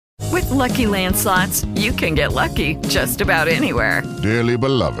Lucky Land Slots, you can get lucky just about anywhere. Dearly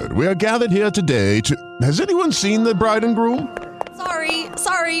beloved, we are gathered here today to... Has anyone seen the bride and groom?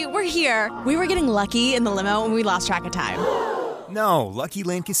 Sorry, we're here. We were getting lucky in the limo and we lost track of time. No, Lucky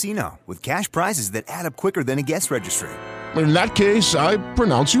Land Casino, with cash prizes that add up quicker than a guest registry. In that case, I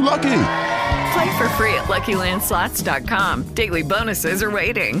pronounce you lucky. Play for free at LuckyLandSlots.com. Daily bonuses are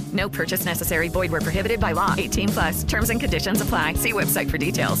waiting. No purchase necessary. Void where prohibited by law. 18+. Terms and conditions apply. See website for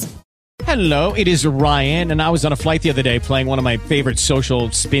details. Hello, it is Ryan, and I was on a flight the other day playing one of my favorite social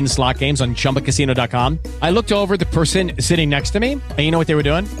spin slot games on ChumbaCasino.com. I looked over at the person sitting next to me, and you know what they were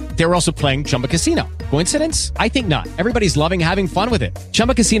doing? They were also playing Chumba Casino. Coincidence? I think not. Everybody's loving having fun with it.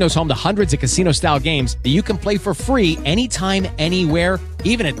 Chumba Casino is home to hundreds of casino-style games that you can play for free anytime, anywhere,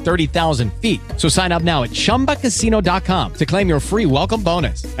 even at 30,000 feet. So sign up now at ChumbaCasino.com to claim your free welcome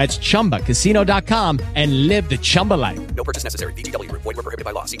bonus. That's ChumbaCasino.com and live the Chumba life. No purchase necessary. VGW. Void where prohibited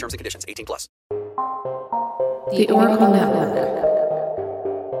by law. See terms and conditions. 18+. The Oracle Network.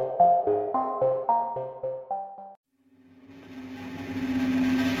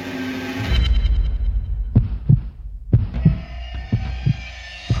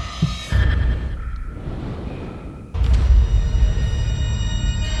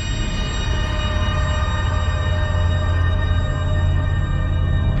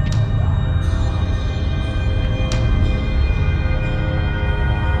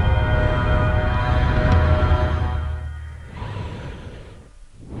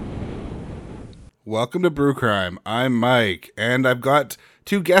 Welcome to Brew Crime. I'm Mike, and I've got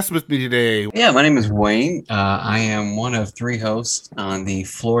two guests with me today. Yeah, my name is Wayne. I am one of three hosts on the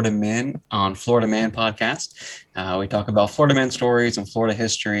Florida Man podcast. We talk about Florida man stories and Florida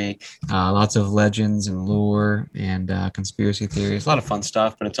history, lots of legends and lore and conspiracy theories, a lot of fun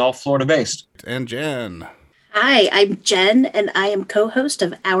stuff, but it's all Florida based. And Jen. Hi, I'm Jen, and I am co-host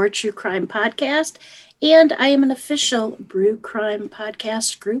of Our True Crime podcast. And I am an official Brew Crime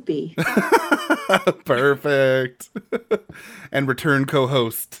podcast groupie. Perfect. And return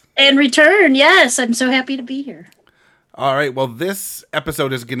co-host. And return, yes. I'm so happy to be here. All right. Well, this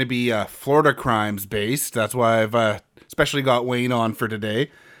episode is going to be Florida crimes based. That's why I've especially got Wayne on for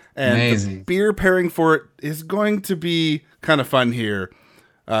today. And amazing. The beer pairing for it is going to be kind of fun here.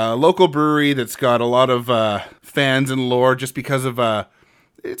 Local brewery that's got a lot of fans and lore just because of...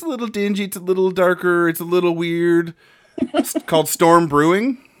 it's a little dingy, it's a little darker, it's a little weird. It's called Storm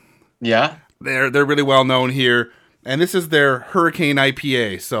Brewing. Yeah. They're really well known here. And this is their Hurricane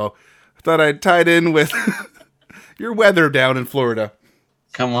IPA. So I thought I'd tie it in with your weather down in Florida.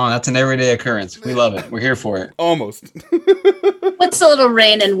 Come on, that's an everyday occurrence. We love it. We're here for it. Almost. What's a little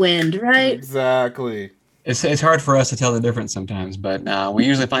rain and wind, right? Exactly. It's hard for us to tell the difference sometimes, but we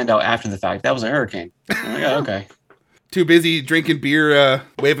usually find out after the fact. That was a hurricane. I'm like, oh, okay. Too busy drinking beer,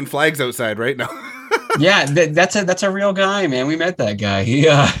 waving flags outside right now. Yeah, that's a real guy, man. We met that guy. He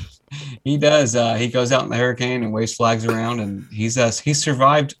does. He goes out in the hurricane and waves flags around, and he's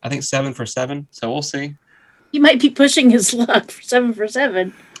survived, I think, 7 for 7. So we'll see. He might be pushing his luck for 7 for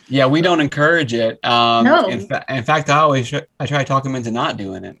 7. Yeah, we don't encourage it. No. In fact, I try to talk him into not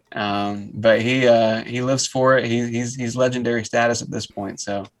doing it. But he lives for it. He's legendary status at this point.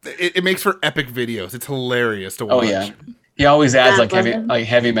 So it makes for epic videos. It's hilarious to watch. Oh yeah, he always adds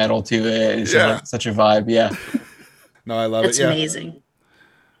heavy metal to it. It's such a vibe. Yeah. No, I love That's it. Yeah. amazing.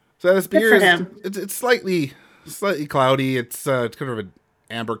 So this beer is it's slightly cloudy. It's kind of an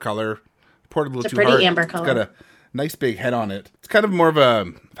amber color. Poured a little too hard. Pretty amber color. It's got a nice big head on it. It's kind of more of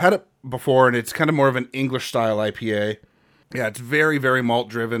I've had it before, and it's kind of more of an English style IPA. Yeah, it's very, very malt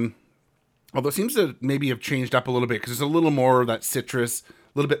driven. Although it seems to maybe have changed up a little bit because there's a little more of that citrus,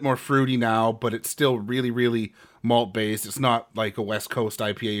 a little bit more fruity now, but it's still really, really malt based. It's not like a West Coast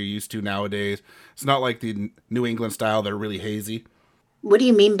IPA you're used to nowadays. It's not like the New England style that are really hazy. What do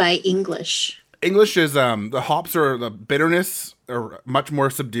you mean by English? English is the hops the bitterness are much more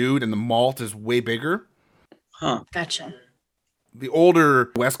subdued and the malt is way bigger. Huh. Gotcha. The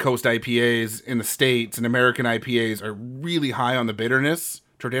older West Coast IPAs in the States and American IPAs are really high on the bitterness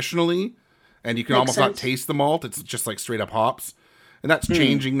traditionally, and you can almost not taste the malt. It's just like straight up hops. And that's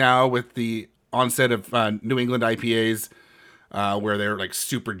changing now with the onset of New England IPAs, where they're like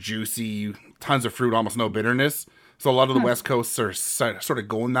super juicy, tons of fruit, almost no bitterness. So a lot of the West Coasts are sort of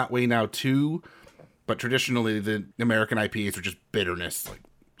going that way now too. But traditionally, the American IPAs are just bitterness, like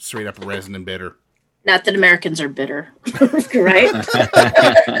straight up resin and bitter. Not that Americans are bitter, right?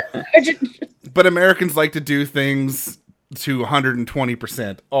 But Americans like to do things to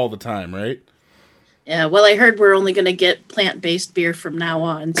 120% all the time, right? Yeah, well, I heard we're only going to get plant-based beer from now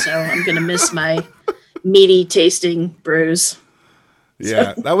on, so I'm going to miss my meaty tasting brews.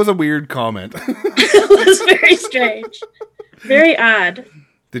 Yeah, that was a weird comment. It was very strange. Very odd.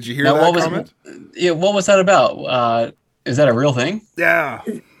 Did you hear that comment? What was that about? Is that a real thing? Yeah.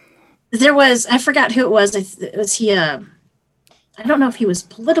 There was, I forgot who it was. Was he I don't know if he was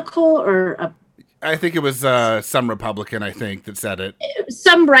political or I think it was some Republican, I think, that said it.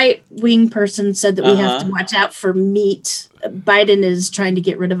 Some right-wing person said that we have to watch out for meat. Biden is trying to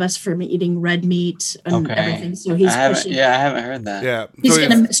get rid of us from eating red meat and everything. So he's pushing. Yeah, I haven't heard that. Yeah.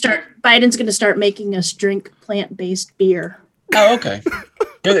 Biden's going to start making us drink plant-based beer. Oh, okay.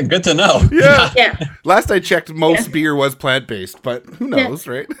 Good to know. Yeah. Yeah. Last I checked, most beer was plant-based, but who knows,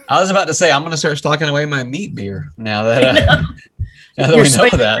 right? I was about to say, I'm going to start stocking away my meat beer now that, now that we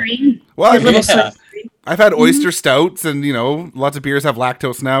know that. Green. Well, I've had oyster stouts, and lots of beers have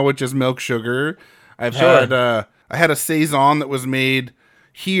lactose now, which is milk sugar. I had a saison that was made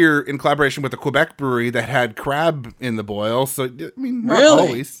here in collaboration with a Quebec brewery that had crab in the boil. So I mean, not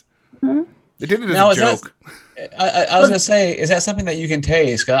always. Mm-hmm. They did it as a joke. I was gonna say, is that something that you can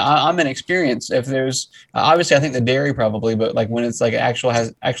taste? 'Cause I'm inexperienced. If there's obviously, I think the dairy probably, but like when it's like actually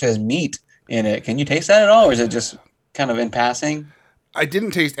has meat in it, can you taste that at all, or is it just kind of in passing? I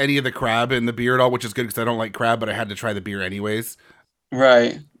didn't taste any of the crab in the beer at all, which is good because I don't like crab, but I had to try the beer anyways.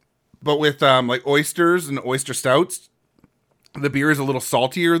 Right. But with like oysters and oyster stouts, the beer is a little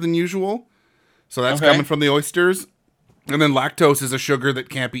saltier than usual. So that's coming from the oysters. And then lactose is a sugar that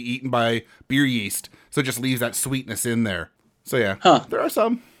can't be eaten by beer yeast. So it just leaves that sweetness in there. So yeah, there are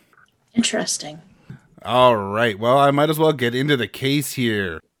some. Interesting. All right. Well, I might as well get into the case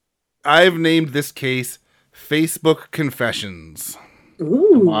here. I've named this case Facebook Confessions.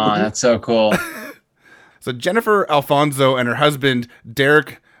 Ooh. Wow, that's so cool. So Jennifer Alfonso and her husband,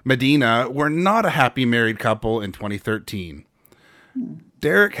 Derek Medina, were not a happy married couple in 2013.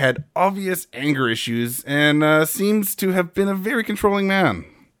 Derek had obvious anger issues and seems to have been a very controlling man.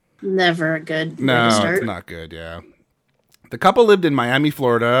 Never a good way No, to start. It's not good, yeah. The couple lived in Miami,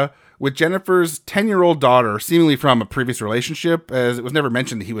 Florida, with Jennifer's 10-year-old daughter, seemingly from a previous relationship, as it was never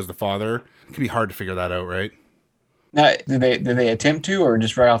mentioned that he was the father. It can be hard to figure that out, right? Now, did they attempt to, or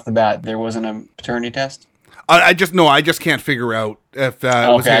just right off the bat there wasn't a paternity test? I just can't figure out if it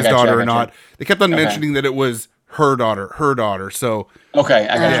was his daughter or not. They kept on mentioning that it was her daughter. So okay,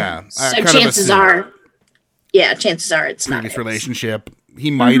 I got yeah. So chances are it's not previous relationship.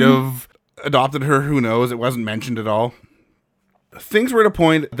 He might have adopted her. Who knows? It wasn't mentioned at all. Things were at a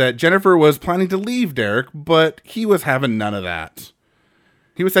point that Jennifer was planning to leave Derek, but he was having none of that.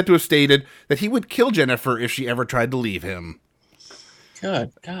 He was said to have stated that he would kill Jennifer if she ever tried to leave him.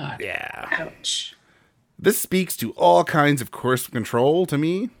 Good God. Yeah. Ouch. This speaks to all kinds of coercive control to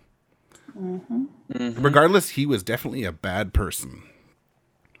me. Mm-hmm. Mm-hmm. Regardless, he was definitely a bad person.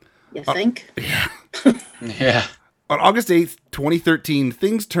 You think? Yeah. Yeah. On August 8th, 2013,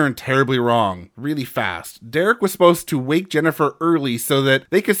 things turned terribly wrong, really fast. Derek was supposed to wake Jennifer early so that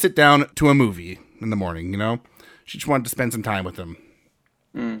they could sit down to a movie in the morning, She just wanted to spend some time with him.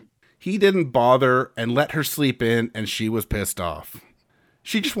 He didn't bother and let her sleep in, and she was pissed off.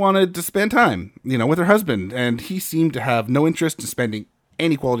 She just wanted to spend time, with her husband, and he seemed to have no interest in spending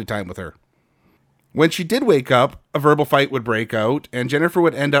any quality time with her. When she did wake up, a verbal fight would break out, and Jennifer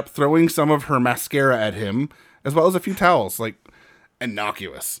would end up throwing some of her mascara at him, as well as a few towels,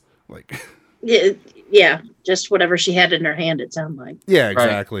 innocuous. Yeah, just whatever she had in her hand, it sounded like. Yeah,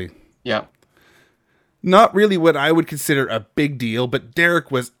 exactly. Right. Yeah. Not really what I would consider a big deal, but Derek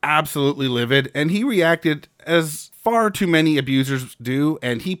was absolutely livid, and he reacted as far too many abusers do,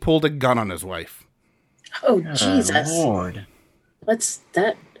 and he pulled a gun on his wife. Oh, Jesus. Lord.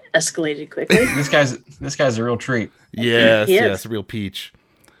 That escalated quickly. This guy's a real treat. Yes, a real peach.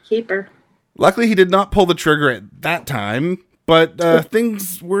 Keeper. Luckily, he did not pull the trigger at that time, but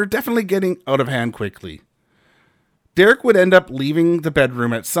things were definitely getting out of hand quickly. Derek would end up leaving the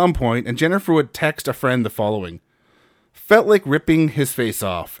bedroom at some point, and Jennifer would text a friend the following. Felt like ripping his face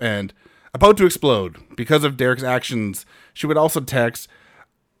off, and about to explode. Because of Derek's actions, she would also text,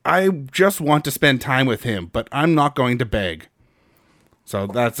 I just want to spend time with him, but I'm not going to beg. So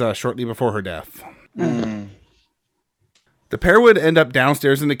that's shortly before her death. Mm. The pair would end up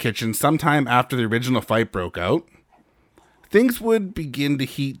downstairs in the kitchen sometime after the original fight broke out. Things would begin to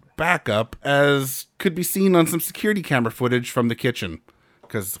heat back up, as could be seen on some security camera footage from the kitchen.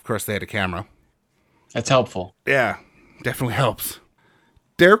 Because, of course, they had a camera. That's helpful. Yeah, definitely helps.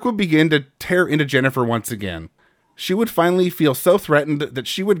 Derek would begin to tear into Jennifer once again. She would finally feel so threatened that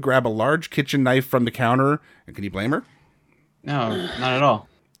she would grab a large kitchen knife from the counter. And can you blame her? No, not at all.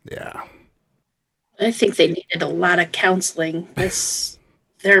 Yeah. I think they needed a lot of counseling.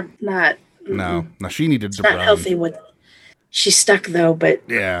 They're not. No, she needed to not run. healthy with. She's stuck, though, but...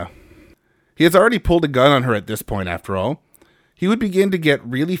 Yeah. He has already pulled a gun on her at this point, after all. He would begin to get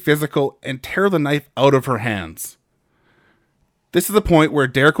really physical and tear the knife out of her hands. This is the point where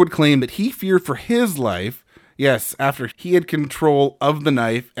Derek would claim that he feared for his life, yes, after he had control of the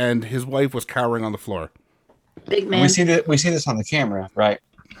knife and his wife was cowering on the floor. Big man. We see this on the camera, right?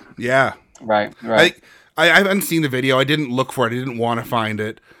 Yeah. Right. I haven't seen the video. I didn't look for it. I didn't want to find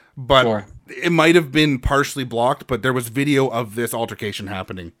it. But Sure. It might have been partially blocked, but there was video of this altercation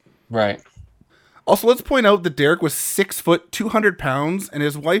happening. Right. Also, let's point out that Derek was 6 foot, 200 pounds, and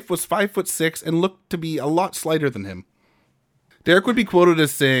his wife was 5'6" and looked to be a lot slighter than him. Derek would be quoted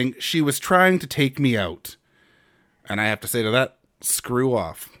as saying, "She was trying to take me out." And I have to say to that, screw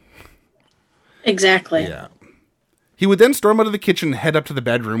off. Exactly. Yeah. He would then storm out of the kitchen and head up to the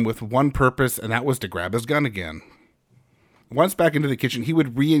bedroom with one purpose, and that was to grab his gun again. Once back into the kitchen, he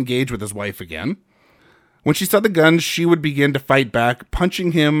would re-engage with his wife again. When she saw the gun, she would begin to fight back,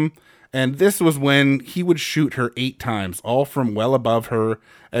 punching him, and this was when he would shoot her 8 times, all from well above her,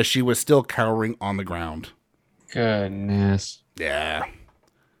 as she was still cowering on the ground. Goodness. Yeah.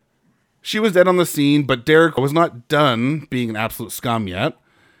 She was dead on the scene, but Derek was not done being an absolute scum yet.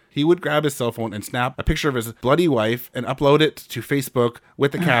 He would grab his cell phone and snap a picture of his bloody wife and upload it to Facebook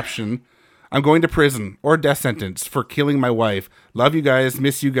with the caption, "I'm going to prison or death sentence for killing my wife. Love you guys,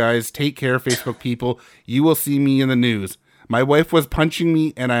 miss you guys, take care, Facebook people. You will see me in the news. My wife was punching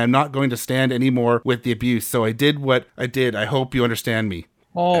me and I am not going to stand anymore with the abuse, so I did what I did. I hope you understand me."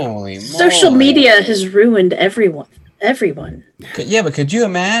 Holy moly. Social media has ruined everyone. Yeah, but could you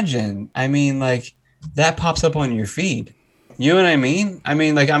imagine? I mean, like, that pops up on your feed. You know what I mean? I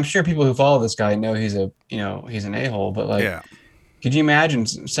mean, like, I'm sure people who follow this guy know he's an a-hole, but like, yeah. Could you imagine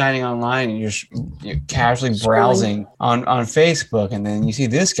signing online and you're casually browsing on Facebook, and then you see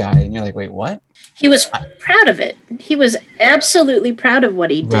this guy and you're like, wait, what? He was proud of it. He was absolutely proud of what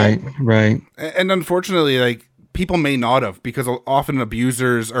he did. Right. And unfortunately, like, people may not have, because often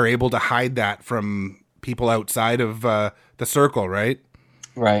abusers are able to hide that from people outside of the circle, right?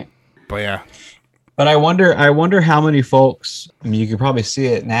 Right. But yeah. But I wonder how many folks, I mean, you could probably see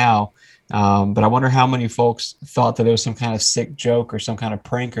it now, but I wonder how many folks thought that it was some kind of sick joke or some kind of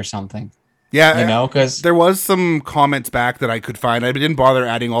prank or something. Yeah. You know, because there was some comments back that I could find. I didn't bother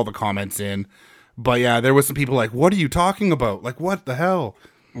adding all the comments in. But yeah, there was some people like, "What are you talking about? Like, what the hell?"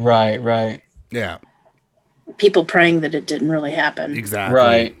 Right. Yeah. People praying that it didn't really happen. Exactly.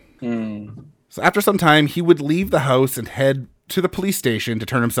 Right. So after some time, he would leave the house and head to the police station to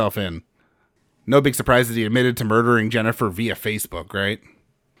turn himself in. No big surprise that he admitted to murdering Jennifer via Facebook, right?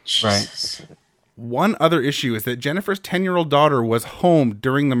 Jesus. Right. One other issue is that Jennifer's 10-year-old daughter was home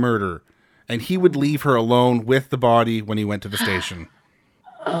during the murder, and he would leave her alone with the body when he went to the station.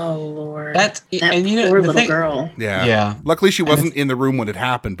 Oh, Lord. That and you know, poor the little thing, girl. Yeah. Luckily, she wasn't in the room when it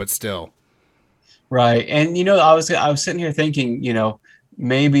happened, but still. Right. And, you know, I was sitting here thinking, you know,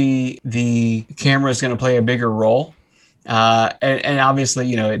 maybe the camera is going to play a bigger role. And obviously,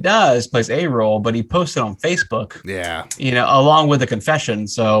 you know, it plays a role, but he posted on Facebook, Yeah. you know, along with the confession.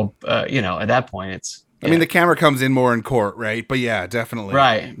 So, you know, at that point, it's, I mean, the camera comes in more in court, right? But yeah, definitely.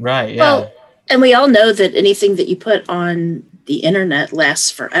 right. Yeah. Well, and we all know that anything that you put on the internet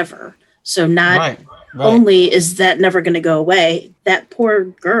lasts forever. So not Right. only is that never going to go away, that poor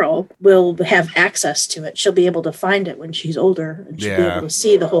girl will have access to it. She'll be able to find it when she's older, and she'll be able to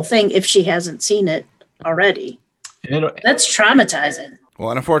see the whole thing if she hasn't seen it already. That's traumatizing. Well,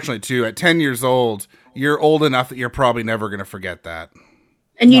 and unfortunately, too, at 10 years old, you're old enough that you're probably never going to forget that.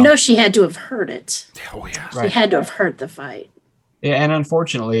 And you know she had to have heard it. Oh, yeah. She had to have heard the fight. Yeah, and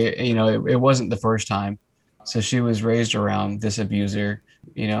unfortunately, you know, it wasn't the first time. So she was raised around this abuser,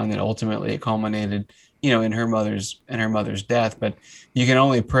 you know, and then ultimately it culminated, you know, in her mother's death. But you can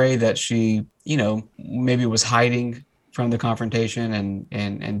only pray that she, you know, maybe was hiding from the confrontation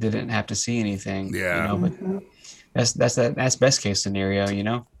and didn't have to see anything. Yeah. You know, but that's best case scenario, you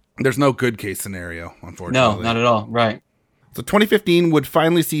know. There's no good case scenario, unfortunately. No, not at all. Right. So 2015 would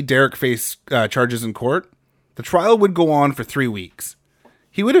finally see Derek face charges in court. The trial would go on for 3 weeks.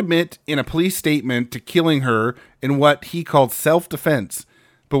 He would admit in a police statement to killing her in what he called self-defense,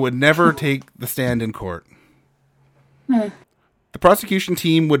 but would never take the stand in court. The prosecution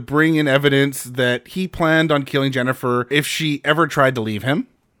team would bring in evidence that he planned on killing Jennifer if she ever tried to leave him,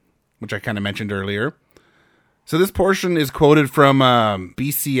 which I kind of mentioned earlier. So this portion is quoted from a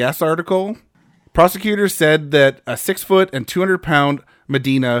BCS article. Prosecutors said that a 6 foot and 200-pound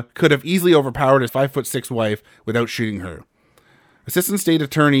Medina could have easily overpowered his 5'6" wife without shooting her. Assistant State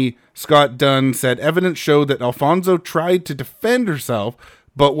Attorney Scott Dunn said evidence showed that Alfonso tried to defend herself,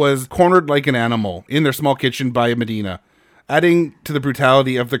 but was cornered like an animal in their small kitchen by Medina. Adding to the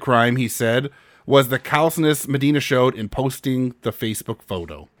brutality of the crime, he said, was the callousness Medina showed in posting the Facebook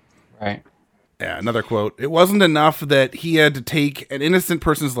photo. Right. Yeah, another quote. It wasn't enough that he had to take an innocent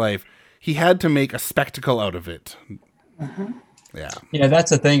person's life. He had to make a spectacle out of it. Yeah. Yeah,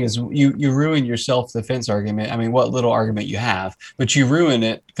 that's the thing is you ruin your self-defense argument. I mean, what little argument you have, but you ruin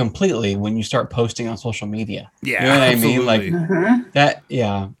it completely when you start posting on social media. Yeah, you know what absolutely. I mean? Like that,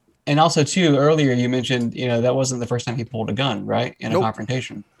 yeah. And also, too, earlier you mentioned, that wasn't the first time he pulled a gun, right? In a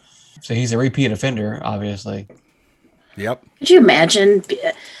confrontation. So he's a repeat offender, obviously. Yep. Could you imagine?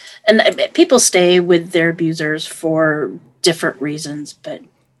 And people stay with their abusers for different reasons, but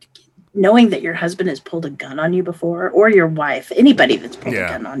knowing that your husband has pulled a gun on you before, or your wife, anybody that's pulled a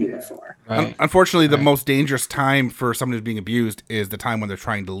gun on you before. Right. Unfortunately, the most dangerous time for someone who's being abused is the time when they're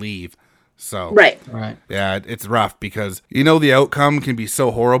trying to leave. So, right. Yeah, it's rough because the outcome can be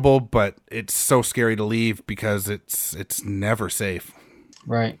so horrible, but it's so scary to leave because it's never safe.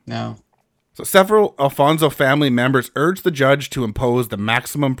 Right. No. So several Alfonso family members urged the judge to impose the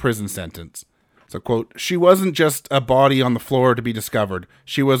maximum prison sentence. So, quote, "She wasn't just a body on the floor to be discovered.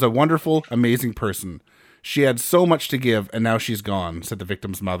 She was a wonderful, amazing person. She had so much to give, and now she's gone," said the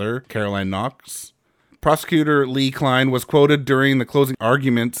victim's mother, Caroline Knox. Prosecutor Lee Klein was quoted during the closing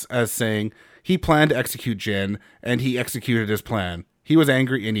arguments as saying, "He planned to execute Jen, and he executed his plan. He was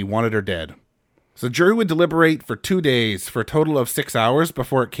angry, and he wanted her dead." So the jury would deliberate for 2 days for a total of 6 hours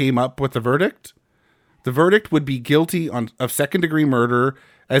before it came up with the verdict. The verdict would be guilty of second-degree murder,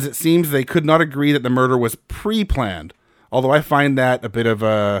 as it seems they could not agree that the murder was pre-planned, although I find that a bit of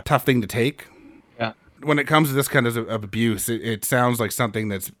a tough thing to take. Yeah. When it comes to this kind of abuse, it sounds like something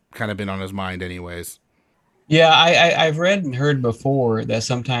that's kind of been on his mind anyways. Yeah, I've read and heard before that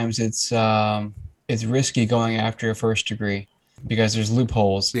sometimes it's risky going after a first degree because there's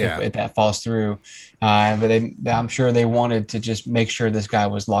loopholes if that falls through. But I'm sure they wanted to just make sure this guy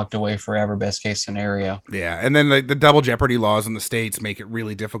was locked away forever, best case scenario. Yeah, and then the double jeopardy laws in the States make it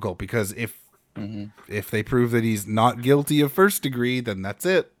really difficult because if they prove that he's not guilty of first degree, then that's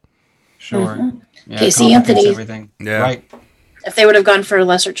it. Sure. Yeah, Casey Anthony. Everything. Yeah. Right. If they would have gone for a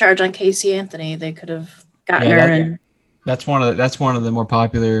lesser charge on Casey Anthony, they could have gotten her. That's one of the more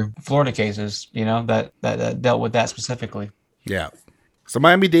popular Florida cases, that dealt with that specifically. Yeah. So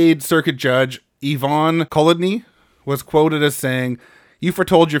Miami-Dade Circuit Judge Yvonne Colodny was quoted as saying, "You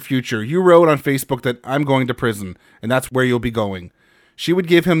foretold your future. You wrote on Facebook that I'm going to prison, and that's where you'll be going." She would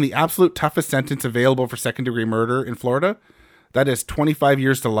give him the absolute toughest sentence available for second-degree murder in Florida. That is 25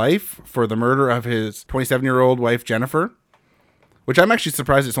 years to life for the murder of his 27-year-old wife, Jennifer, which I'm actually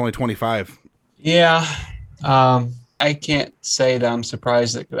surprised it's only 25. Yeah. I can't say that I'm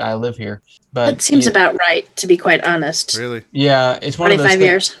surprised that I live here, but it seems about right, to be quite honest. Really? Yeah, it's one 25 of those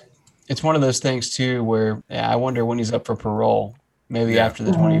years. It's one of those things too, where I wonder when he's up for parole. Maybe after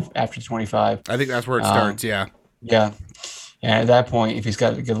the 25. I think that's where it starts. Yeah. Yeah. And at that point, if he's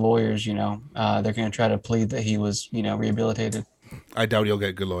got good lawyers, they're going to try to plead that he was, rehabilitated. I doubt he'll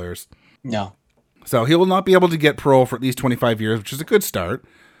get good lawyers. No. So he will not be able to get parole for at least 25 years, which is a good start.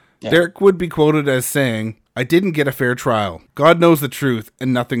 Yeah. Derek would be quoted as saying, "I didn't get a fair trial. God knows the truth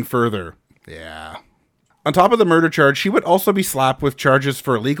and nothing further." Yeah. On top of the murder charge, she would also be slapped with charges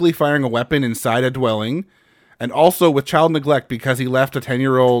for illegally firing a weapon inside a dwelling and also with child neglect because he left a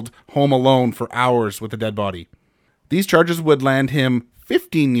 10-year-old home alone for hours with a dead body. These charges would land him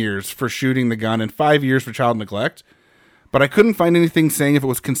 15 years for shooting the gun and 5 years for child neglect, but I couldn't find anything saying if it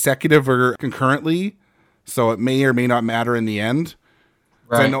was consecutive or concurrently, so it may or may not matter in the end.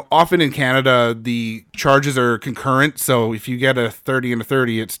 Right. I know often in Canada, the charges are concurrent, so if you get a 30 and a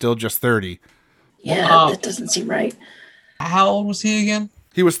 30, it's still just 30. Yeah, that doesn't seem right. How old was he again?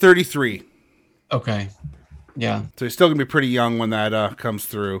 He was 33. Okay. Yeah. So he's still going to be pretty young when that comes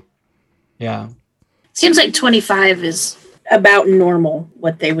through. Yeah. Seems like 25 is about normal,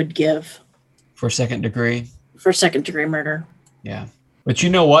 what they would give. For second degree? For second degree murder. Yeah. But you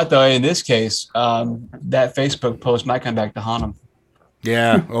know what, though? In this case, that Facebook post might come back to haunt him.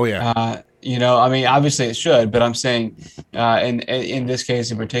 Yeah. Oh, yeah. I mean, obviously it should, but I'm saying in this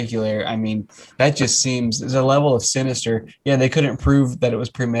case in particular, I mean, that just seems there's a level of sinister. Yeah, they couldn't prove that it was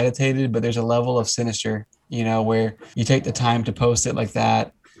premeditated, but there's a level of sinister, where you take the time to post it like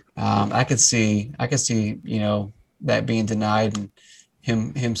that. I could see, that being denied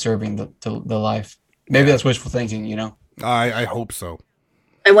and him serving the life. Maybe that's wishful thinking, I hope so.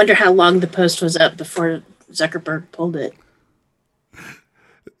 I wonder how long the post was up before Zuckerberg pulled it.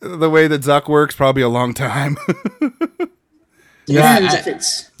 The way that Zuck works, probably a long time.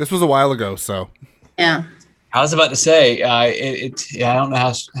 This was a while ago, so. Yeah. I was about to say, I don't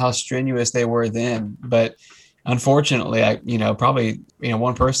know how strenuous they were then, but unfortunately, probably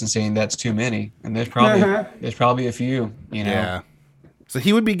one person saying that's too many, and there's probably a few. Yeah. So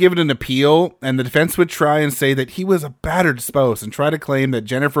he would be given an appeal, and the defense would try and say that he was a battered spouse and try to claim that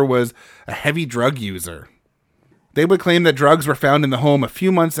Jennifer was a heavy drug user. They would claim that drugs were found in the home a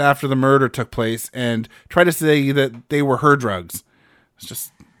few months after the murder took place and try to say that they were her drugs. It's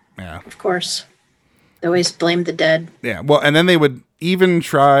just, yeah. Of course. They always blame the dead. Yeah, well, and then they would even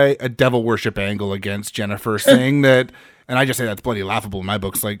try a devil worship angle against Jennifer, saying that, and I just say that's bloody laughable in my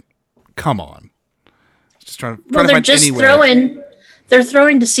books, like, come on. Just trying to find any way. They're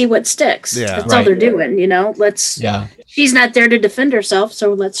throwing to see what sticks. Yeah, that's all they're doing, She's not there to defend herself,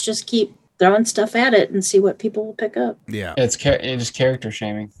 so let's just keep throwing stuff at it and see what people will pick up. Yeah. It's just character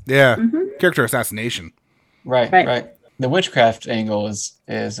shaming. Yeah. Character assassination. Right. The witchcraft angle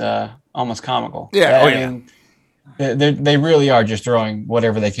is almost comical. Yeah. They really are just throwing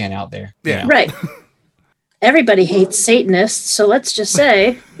whatever they can out there. Yeah. Right. Everybody hates Satanists, so let's just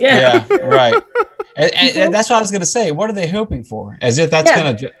say, yeah, right. And that's what I was going to say. What are they hoping for? As if that's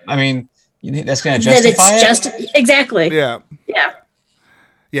going to, you think that's going to justify it? Exactly. Yeah. Yeah.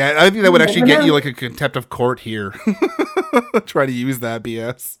 Yeah, I think that would actually get you like a contempt of court here. Try to use that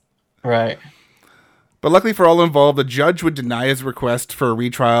BS. Right. But luckily for all involved, the judge would deny his request for a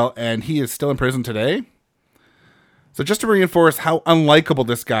retrial, and he is still in prison today. So just to reinforce how unlikable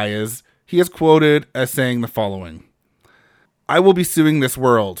this guy is, he is quoted as saying the following. "I will be suing this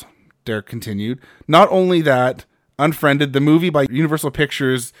world," Derek continued. "Not only that, Unfriended, the movie by Universal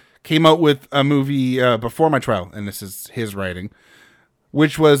Pictures, came out with a movie before my trial," and this is his writing,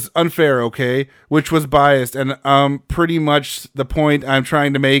 "which was unfair, okay? Which was biased, and pretty much the point I'm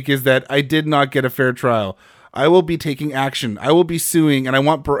trying to make is that I did not get a fair trial. I will be taking action. I will be suing, and I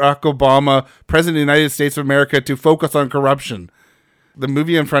want Barack Obama, President of the United States of America, to focus on corruption." The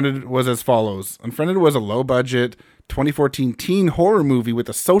movie Unfriended was as follows. Unfriended was a low-budget 2014 teen horror movie with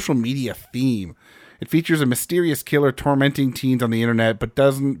a social media theme. It features a mysterious killer tormenting teens on the internet, but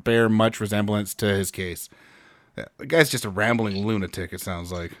doesn't bear much resemblance to his case. The guy's just a rambling lunatic, it sounds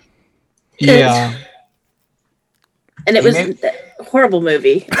like. Yeah. And it was a horrible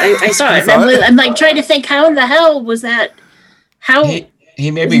movie. I saw it. I'm like trying to think, how in the hell was that? How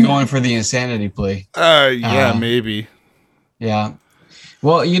he may be going for the insanity plea. Yeah, maybe. Yeah.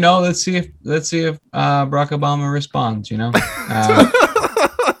 Well, let's see if Barack Obama responds.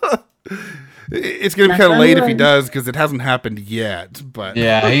 It's gonna be kind of late if he does, because it hasn't happened yet. But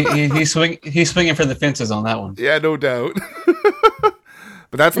yeah, he's swinging for the fences on that one. Yeah, no doubt.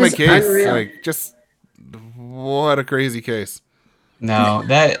 But that's my case. Unreal. Like, just what a crazy case. No,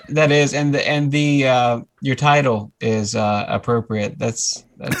 that is, and the your title is appropriate. That's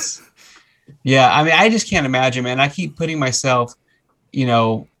yeah. I mean, I just can't imagine, man. I keep putting myself,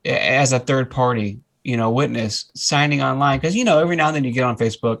 as a third party, witness signing online, because every now and then you get on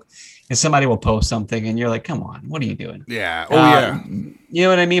Facebook and somebody will post something and you're like, come on, what are you doing? Yeah. Oh yeah. You know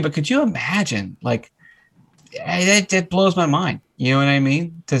what I mean? But could you imagine, like, it blows my mind. You know what I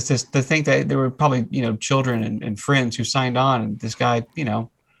mean? To think that there were probably, children and friends who signed on, and this guy,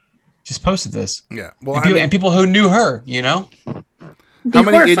 just posted this. Yeah. Well, and people who knew her, How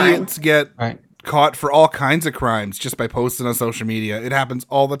many idiots get caught for all kinds of crimes just by posting on social media? It happens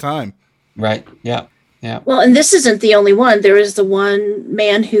all the time. Right. Yeah. Yeah. Well, and this isn't the only one. There was the one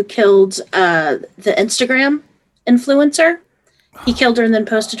man who killed the Instagram influencer. He killed her and then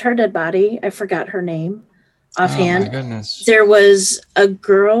posted her dead body. I forgot her name offhand. Oh, my goodness. There was a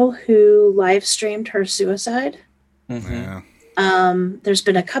girl who live streamed her suicide. Mm-hmm. Yeah. There's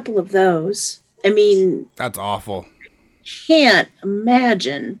been a couple of those. I mean, that's awful. Can't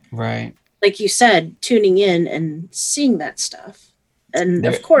imagine. Right. Like you said, tuning in and seeing that stuff. And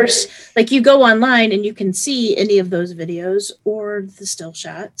of course, like, you go online and you can see any of those videos or the still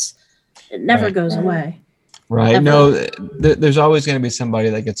shots. It never goes away. Right. Ever. No, there's always going to be somebody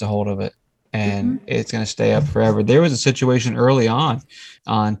that gets a hold of it, and it's going to stay up forever. There was a situation early on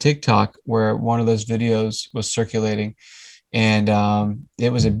TikTok where one of those videos was circulating, and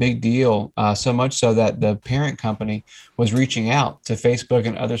it was a big deal, so much so that the parent company was reaching out to Facebook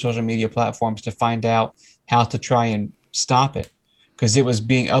and other social media platforms to find out how to try and stop it, because it was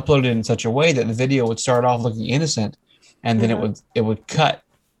being uploaded in such a way that the video would start off looking innocent, and then it would cut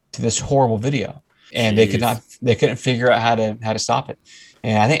to this horrible video, and they couldn't figure out how to stop it.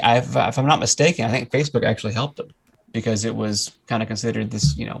 And I think, if I'm not mistaken, I think Facebook actually helped them, because it was kind of considered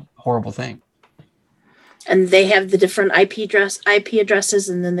this horrible thing. And they have the different IP addresses,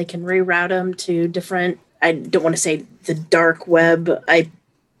 and then they can reroute them to different, I don't want to say the dark web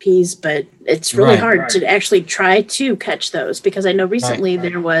IPs, but it's really hard to actually try to catch those, because I know recently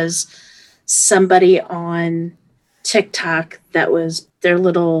there was somebody on TikTok that was their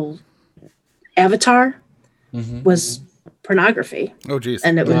little avatar was pornography. Oh, geez.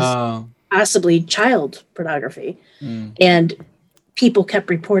 And it was possibly child pornography. And people kept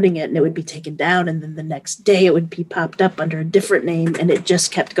reporting it, and it would be taken down. And then the next day it would be popped up under a different name. And it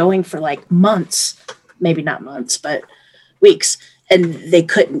just kept going for like months, maybe not months, but weeks. And they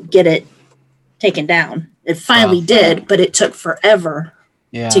couldn't get it taken down. It finally did, but it took forever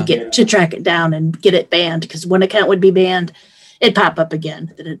to track it down and get it banned. Because one account would be banned, it'd pop up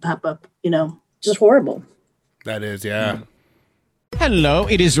again. Then it'd pop up, just horrible. That is, yeah. Hello,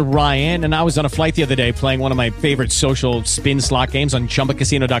 it is Ryan, and I was on a flight the other day playing one of my favorite social spin slot games on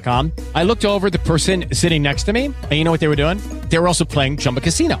ChumbaCasino.com. I looked over at the person sitting next to me, and you know what they were doing? They were also playing Chumba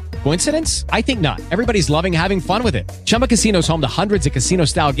Casino. Coincidence? I think not. Everybody's loving having fun with it. Chumba Casino is home to hundreds of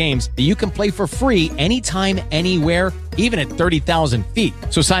casino-style games that you can play for free anytime, anywhere, even at 30,000 feet.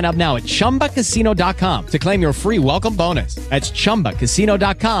 So sign up now at ChumbaCasino.com to claim your free welcome bonus. That's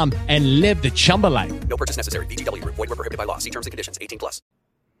ChumbaCasino.com and live the Chumba life. No purchase necessary. VGW. Void where prohibited by law. See terms and conditions. 18+.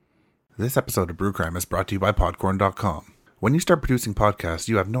 This episode of Brew Crime is brought to you by Podcorn.com. When you start producing podcasts,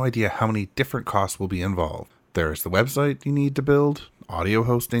 you have no idea how many different costs will be involved. There's the website you need to build, audio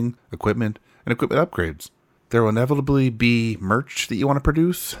hosting, equipment, and equipment upgrades. There will inevitably be merch that you want to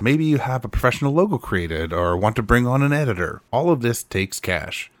produce. Maybe you have a professional logo created or want to bring on an editor. All of this takes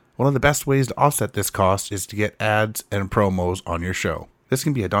cash. One of the best ways to offset this cost is to get ads and promos on your show. This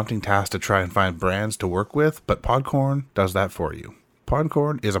can be a daunting task to try and find brands to work with, but Podcorn does that for you.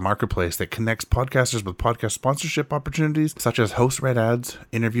 Podcorn is a marketplace that connects podcasters with podcast sponsorship opportunities such as host-read ads,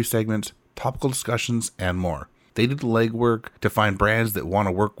 interview segments, topical discussions, and more. They do the legwork to find brands that want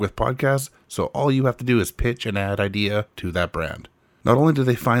to work with podcasts, so all you have to do is pitch an ad idea to that brand. Not only do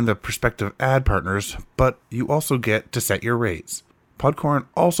they find the prospective ad partners, but you also get to set your rates. Podcorn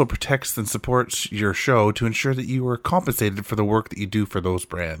also protects and supports your show to ensure that you are compensated for the work that you do for those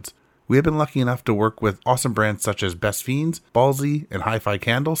brands. We have been lucky enough to work with awesome brands such as Best Fiends, Ballsy, and Hi-Fi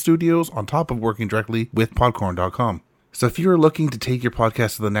Candle Studios on top of working directly with Podcorn.com. So if you are looking to take your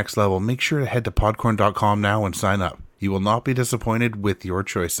podcast to the next level, make sure to head to Podcorn.com now and sign up. You will not be disappointed with your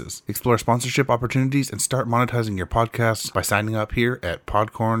choices. Explore sponsorship opportunities and start monetizing your podcasts by signing up here at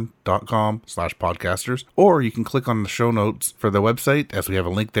podcorn.com/podcasters, or you can click on the show notes for the website as we have a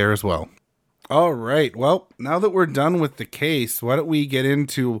link there as well. All right. Well, now that we're done with the case, why don't we get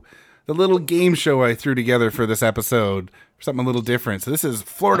into the little game show I threw together for this episode, something a little different. So this is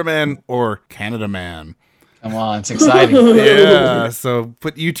Florida Man or Canada Man. Come on, it's exciting. Yeah, so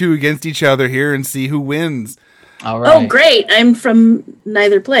put you two against each other here and see who wins. All right. Oh, great. I'm from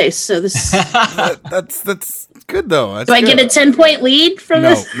neither place, so this... that's good, though. That's Do I get a 10-point lead from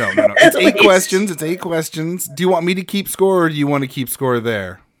this? No. It's 8 questions. It's 8 questions. Do you want me to keep score, or do you want to keep score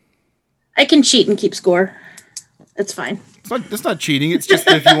there? I can cheat and keep score. That's fine. It's not cheating. It's just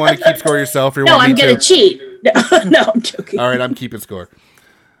if you want to keep score yourself. Or you want I'm going to cheat. No, I'm joking. All right, I'm keeping score.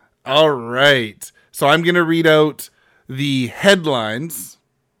 All right. So I'm going to read out the headlines.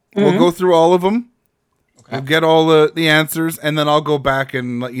 We'll go through all of them. Okay. We'll get all the answers, and then I'll go back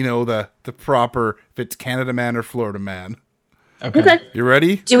and let you know the proper, if it's Canada Man or Florida Man. Okay. You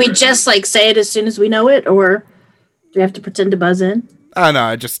ready? Do we just say it as soon as we know it, or do we have to pretend to buzz in?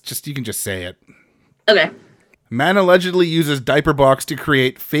 No, just you can just say it. Okay. Man allegedly uses diaper box to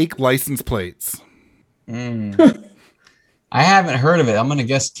create fake license plates. I haven't heard of it. I'm going to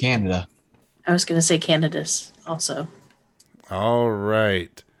guess Canada. I was going to say Canada's also. All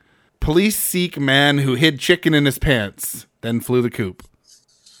right. Police seek man who hid chicken in his pants, then flew the coop.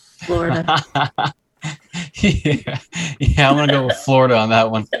 Florida. Yeah, I'm going to go with Florida on that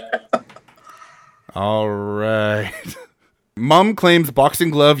one. All right. Mom claims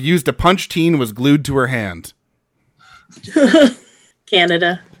boxing glove used to punch teen was glued to her hand.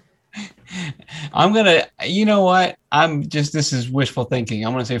 Canada. I'm going to, you know what? This is wishful thinking.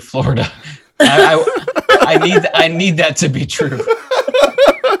 I'm going to say Florida. I need that to be true.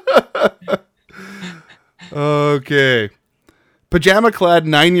 Okay. Pajama-clad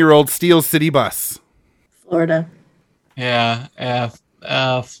 9-year-old steals city bus. Florida. Yeah. I'm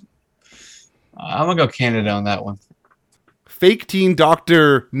going to go Canada on that one. Fake teen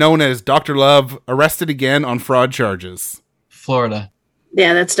doctor known as Dr. Love arrested again on fraud charges. Florida.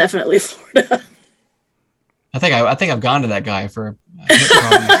 Yeah, that's definitely Florida. I think I've gone to that guy for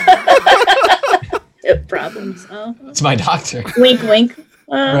hip problems. Oh. It's my doctor. Wink, wink.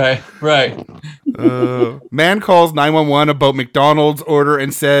 Right. Man calls 911 about McDonald's order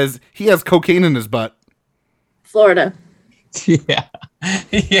and says he has cocaine in his butt. Florida. Yeah.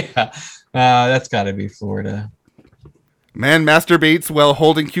 That's got to be Florida. Man masturbates while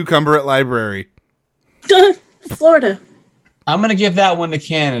holding cucumber at library. Florida. I'm gonna give that one to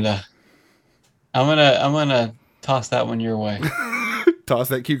Canada. I'm gonna toss that one your way. Toss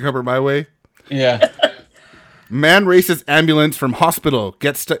that cucumber my way. Yeah. Man races ambulance from hospital.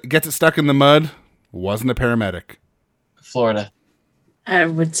 Gets it stuck in the mud. Wasn't a paramedic. Florida. I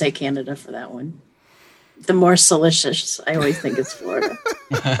would say Canada for that one. The more salacious, I always think it's Florida.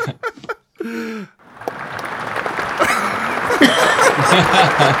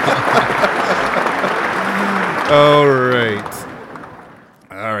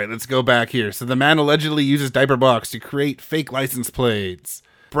 All right, let's go back here. So the man allegedly uses diaper box to create fake license plates.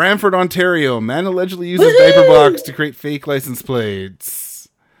 Brantford, Ontario. Man allegedly uses diaper box to create fake license plates.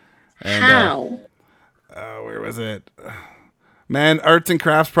 And, How? Where was it? Man, arts and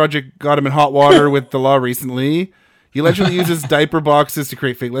crafts project got him in hot water with the law recently. He allegedly uses diaper boxes to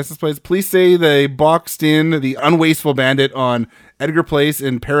create fake license plates. Police say they boxed in the unwasteful bandit on Edgar Place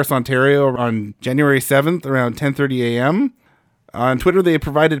in Paris, Ontario on January 7th around 10:30 a.m. On Twitter, they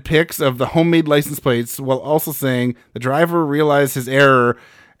provided pics of the homemade license plates while also saying the driver realized his error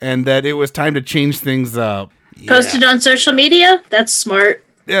and that it was time to change things up. Posted on social media? That's smart.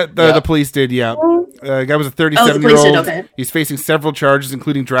 Yeah, the police did, yeah. Guy was a 37-year-old. police did, okay. He's facing several charges,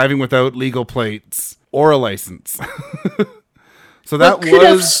 including driving without legal plates or a license. So that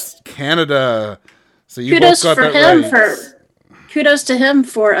was Canada. So you kudos both got for that him right. kudos to him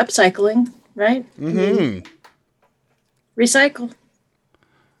for upcycling, right? Mm-hmm. Recycle.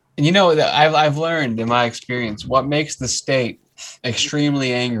 And you know that I've learned in my experience, what makes the state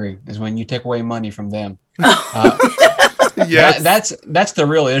extremely angry is when you take away money from them. Yes. That's the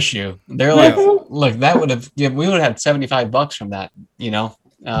real issue. They're like, look, that we would have had $75 from that,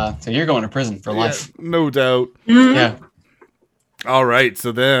 so you're going to prison for life. No doubt. Mm-hmm. Yeah. All right,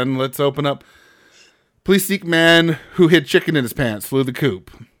 so then let's open up. Police seek man who hid chicken in his pants, flew the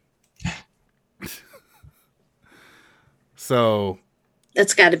coop. So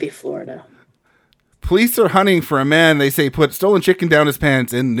That's got to be Florida. police are hunting for a man they say put stolen chicken down his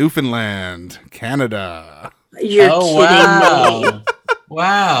pants in Newfoundland, Canada. You're kidding me.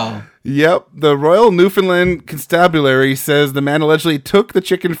 Wow. Yep, the Royal Newfoundland Constabulary says the man allegedly took the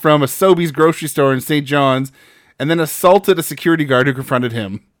chicken from a Sobeys grocery store in St. John's and then assaulted a security guard who confronted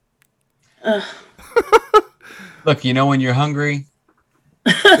him. Look, when you're hungry.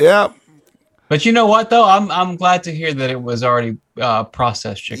 Yep. But you know what though? I'm glad to hear that it was already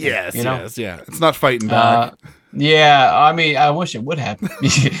processed chicken. Yes, you know? yes, yeah. It's not fighting back. Yeah, I mean, I wish it would have.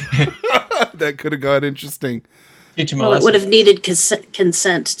 That could have got interesting. Well, it would have needed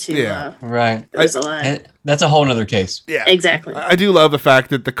consent to. Right. There's a lie. And that's a whole nother case. Yeah, exactly. I do love the fact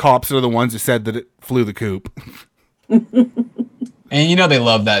that the cops are the ones who said that it flew the coop. And they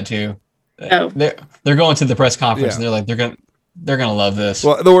love that too. Oh. They're going to the press conference Yeah. and they're like they're gonna love this.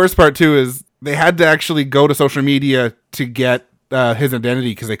 Well, the worst part too is they had to actually go to social media to get his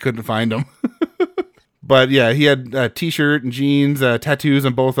identity because they couldn't find him. But yeah, he had a t-shirt and jeans, tattoos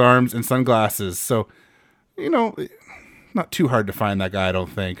on both arms, and sunglasses. So, not too hard to find that guy, I don't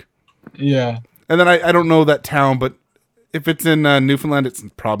think. Yeah. And then I don't know that town, but if it's in Newfoundland, it's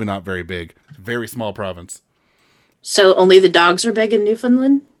probably not very big. It's a very small province. So only the dogs are big in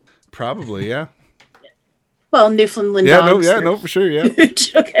Newfoundland? Probably, yeah. Well, Newfoundland Yeah, dogs. no, for sure, yeah.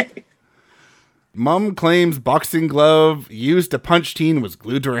 Okay. Mom claims boxing glove used to punch teen was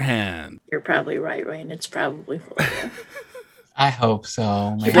glued to her hand. You're probably right, Wayne. It's probably Florida. I hope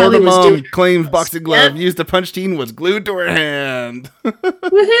so. Man. Florida was mom doing- claims boxing glove Yep. used to punch teen was glued to her hand.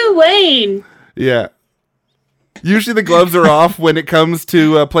 Woohoo, Wayne! Yeah. Usually the gloves are off when it comes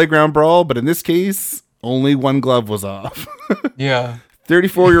to a playground brawl, but in this case, only one glove was off. Yeah.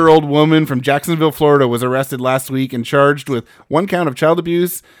 34-year-old woman from Jacksonville, Florida was arrested last week and charged with one count of child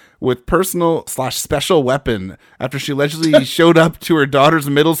abuse with personal/special weapon after she allegedly showed up to her daughter's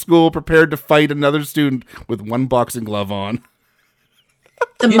middle school prepared to fight another student with one boxing glove on.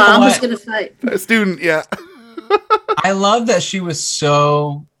 The You know mom was what? going to fight. A student, yeah. I love that she was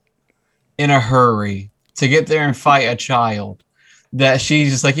so in a hurry to get there and fight a child that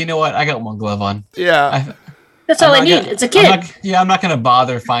she's just like, you know what? I got one glove on. Yeah. That's all I I'm need. not gonna- It's a kid. I'm not going to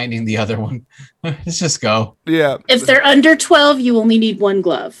bother finding the other one. Let's just go. Yeah. If they're under 12, you only need one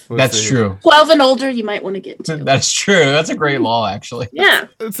glove. That's true. 12 and older, you might want to get two. That's true. That's a great law, actually. Yeah.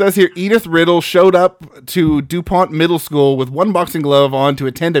 It says here, Edith Riddle showed up to DuPont Middle School with one boxing glove on to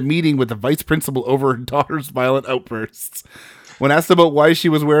attend a meeting with the vice principal over her daughter's violent outbursts. When asked about why she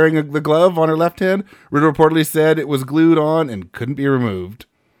was wearing the glove on her left hand, Riddle reportedly said it was glued on and couldn't be removed.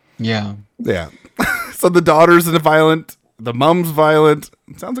 Yeah. Yeah. So the daughter's violent, the mom's violent.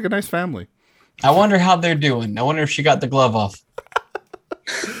 It sounds like a nice family. I wonder how they're doing. I wonder if she got the glove off.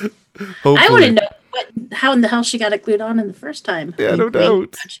 I want to know how in the hell she got it glued on in the first time. Yeah, no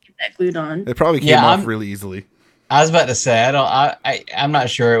doubt. How'd she get that glued on? It probably came off really easily. I was about to say, I'm not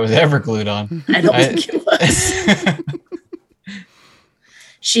sure it was ever glued on. I don't think it was.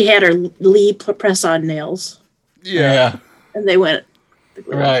 She had her Lee press-on nails. Yeah. And they went.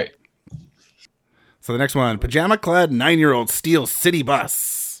 Right. So the next one, pajama-clad 9-year-old steals city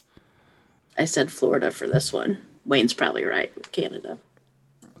bus. I said Florida for this one. Wayne's probably right. Canada.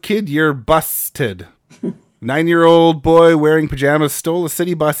 Kid, you're busted. 9-year-old boy wearing pajamas stole a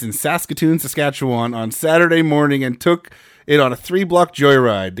city bus in Saskatoon, Saskatchewan on Saturday morning and took it on a 3-block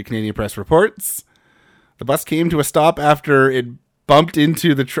joyride, the Canadian Press reports. The bus came to a stop after it bumped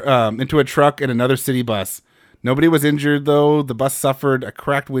into a truck and another city bus. Nobody was injured, though. The bus suffered a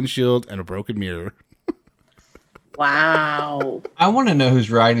cracked windshield and a broken mirror. Wow. I want to know who's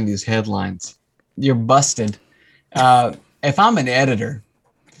writing these headlines. You're busted. If I'm an editor,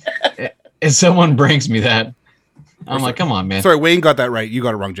 if someone brings me that, I'm like, come on, man. Sorry, Wayne got that right. You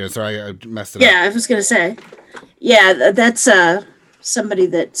got it wrong, Jen. Sorry, I messed it up. Yeah, I was going to say. Yeah, that's somebody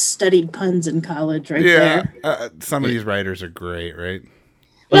that studied puns in college right there. Some of these writers are great, right?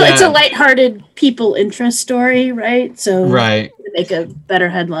 Well, it's a lighthearted people interest story, right? So right. Make a better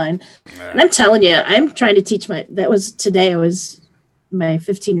headline. And I'm telling you, I'm trying to teach my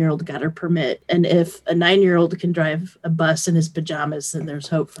 15-year-old got her permit. And if a 9-year-old can drive a bus in his pajamas, then there's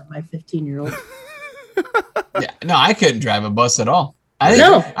hope for my 15-year-old. Yeah, no, I couldn't drive a bus at all.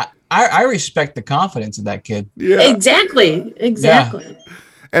 I respect the confidence of that kid. Yeah, exactly. Yeah.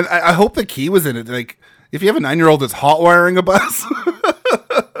 And I hope the key was in it. Like, if you have a 9-year-old that's hot wiring a bus,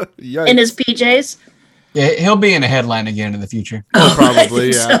 in his PJs. Yeah, he'll be in a headline again in the future. Oh, probably.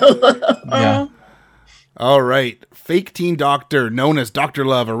 Yeah. So. Yeah. All right. Fake teen doctor known as Dr.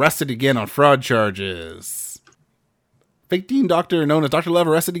 Love arrested again on fraud charges. Fake teen doctor known as Dr. Love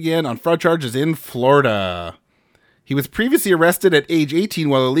arrested again on fraud charges in Florida. He was previously arrested at age 18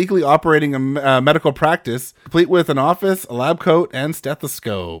 while illegally operating a medical practice, complete with an office, a lab coat, and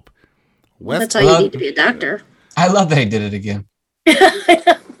stethoscope. That's how you need to be a doctor. I love that he did it again.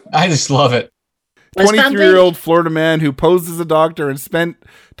 I just love it. 23-year-old Florida man who posed as a doctor and spent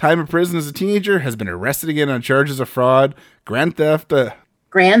time in prison as a teenager has been arrested again on charges of fraud, grand theft.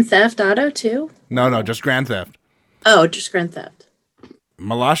 Grand theft auto, too? No, just grand theft. Oh, just grand theft.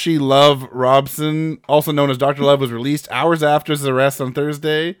 Malachi Love Robson, also known as Dr. Love, was released hours after his arrest on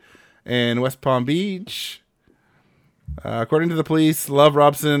Thursday in West Palm Beach. According to the police, Love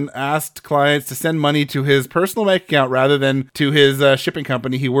Robson asked clients to send money to his personal bank account rather than to his shipping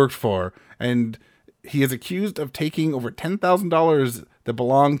company he worked for. And he is accused of taking over $10,000 that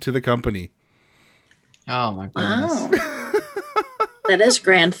belonged to the company. Oh, my goodness. Wow. That is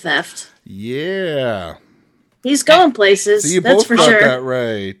grand theft. Yeah. He's going places. So you that's both for got sure. that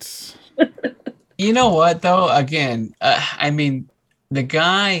right. You know what, though? Again, the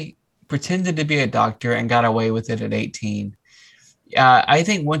guy pretended to be a doctor and got away with it at 18. I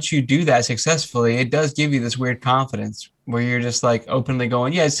think once you do that successfully, it does give you this weird confidence where you're just like openly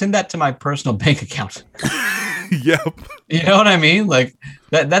going, yeah, send that to my personal bank account. Yep. You know what I mean? Like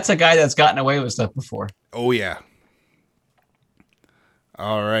that's a guy that's gotten away with stuff before. Oh, yeah.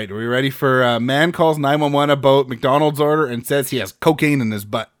 All right. Are we ready for man calls 911 about McDonald's order and says he has cocaine in his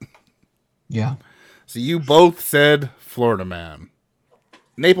butt? Yeah. So you both said Florida man.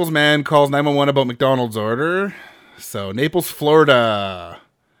 Naples man calls 911 about McDonald's order. So Naples, Florida.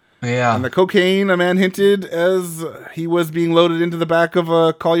 Yeah. And the cocaine, a man hinted as he was being loaded into the back of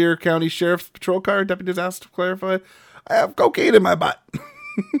a Collier County Sheriff's Patrol car. Deputies asked to clarify, I have cocaine in my butt.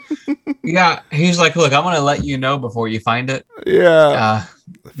 Yeah. He's like, look, I'm going to let you know before you find it. Yeah.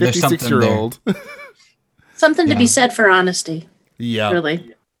 There's 56-year-old. Something to be said for honesty. Yeah.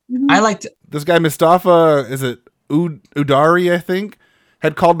 Really. I liked this guy, Mustafa, is it Udari, I think,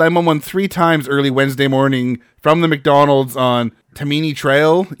 had called 911 3 times early Wednesday morning from the McDonald's on Tamini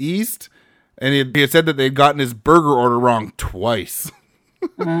Trail East, and he had said that they'd gotten his burger order wrong twice.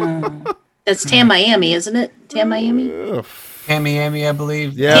 That's Tamiami, isn't it? Tamiami? Tamiami, I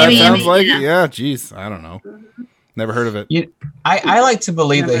believe. Yeah, that sounds like it. Yeah, geez, I don't know. Never heard of it. I like to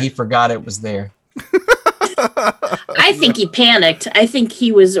believe that he forgot it was there. I think he panicked. I think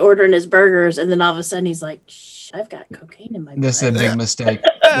he was ordering his burgers, and then all of a sudden he's like, shh, I've got cocaine in my butt. This is a big mistake.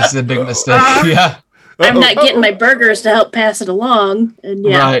 This is a big mistake. Yeah. I'm not getting my burgers to help pass it along. And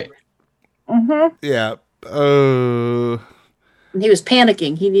yeah. Right. Mm-hmm. Yeah. And he was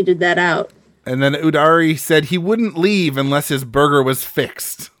panicking. He needed that out. And then Udari said he wouldn't leave unless his burger was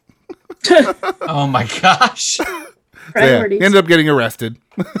fixed. Oh my gosh. Priorities. He ended up getting arrested.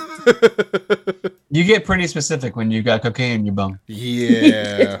 You get pretty specific when you got cocaine in your bum.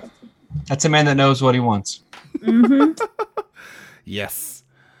 Yeah. That's a man that knows what he wants. Mm-hmm. Yes.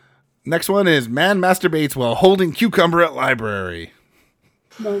 Next one is man masturbates while holding cucumber at library.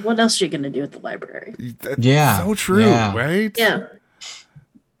 Well, what else are you going to do at the library? Yeah. So true, right? Yeah.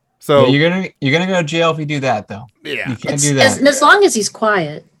 So yeah, you're gonna go to jail if you do that, though. Yeah. You can't do that. As long as he's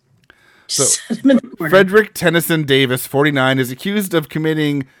quiet. So, Set him in the corner. Frederick Tennyson Davis, 49, is accused of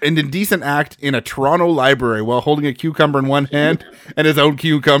committing an indecent act in a Toronto library while holding a cucumber in one hand and his own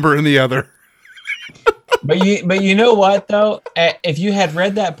cucumber in the other. But you know what, though? If you had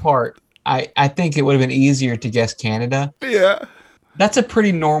read that part, I think it would have been easier to guess Canada. Yeah. That's a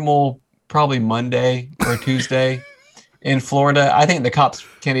pretty normal, probably Monday or Tuesday in Florida. I think the cops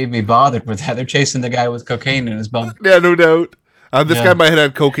can't even be bothered with that. They're chasing the guy with cocaine in his bum. Yeah, no doubt. This guy might have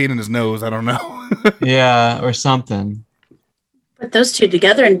had cocaine in his nose. I don't know. Yeah, or something. Put those two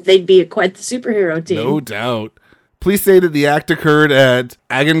together and they'd be quite the superhero team. No doubt. Police say that the act occurred at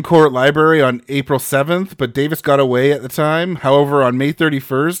Agincourt Library on April 7th, but Davis got away at the time. However, on May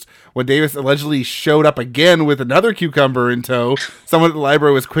 31st, when Davis allegedly showed up again with another cucumber in tow, someone at the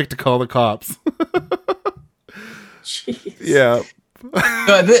library was quick to call the cops. Jeez. Yeah.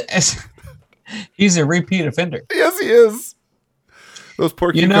 He's a repeat offender. Yes, he is. Those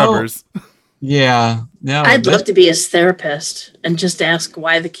poor cucumbers. Yeah. No, I'd love to be his therapist and just ask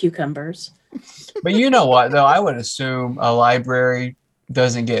why the cucumbers. But you know what, though? I would assume a library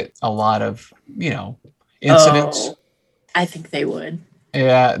doesn't get a lot of, incidents. Oh, I think they would.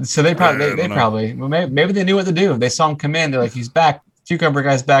 Yeah, so they probably, well, maybe they knew what to do. They saw him come in. They're like, he's back. Cucumber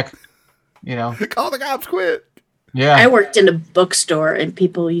guy's back. Call the cops quick. Yeah. I worked in a bookstore and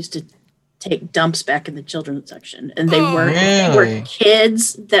people used to take dumps back in the children's section. And they were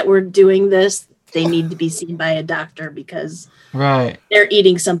kids that were doing this. They need to be seen by a doctor because they're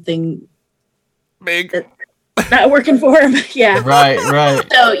eating something big that's not working for them. Yeah. Right.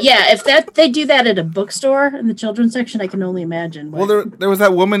 So yeah, if they do that at a bookstore in the children's section, I can only imagine. Well, there was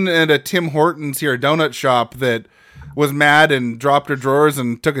that woman at a Tim Hortons here, a donut shop, that was mad and dropped her drawers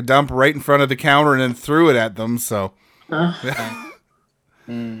and took a dump right in front of the counter and then threw it at them. So I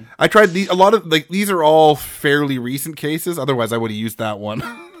tried a lot of these are all fairly recent cases. Otherwise, I would have used that one.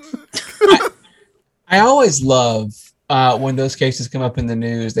 I always love when those cases come up in the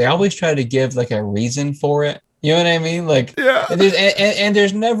news. They always try to give a reason for it. You know what I mean? And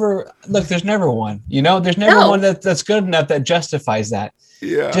there's never one. There's never one that's good enough that justifies that.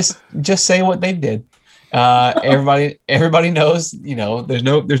 Yeah. Just say what they did. Everybody knows. There's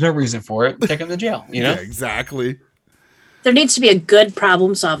no reason for it. Take them to jail. Yeah, exactly. There needs to be a good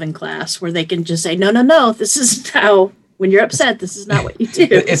problem-solving class where they can just say, no, this is how. When you're upset, this is not what you do.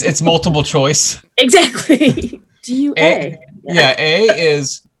 It's multiple choice. Exactly. Do A? Yeah, A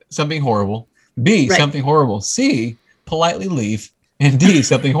is something horrible. B, something horrible. C, politely leave. And D,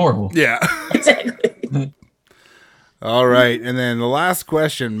 something horrible. Yeah. Exactly. All right. And then the last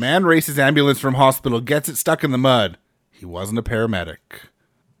question. Man races ambulance from hospital, gets it stuck in the mud. He wasn't a paramedic.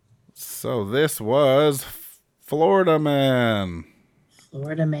 So this was Florida Man.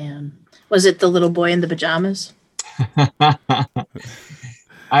 Florida Man. Was it the little boy in the pajamas?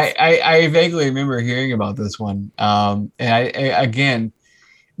 I vaguely remember hearing about this one. And again,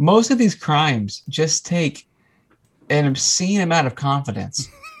 most of these crimes just take an obscene amount of confidence.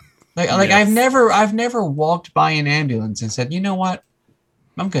 I've never walked by an ambulance and said, you know what?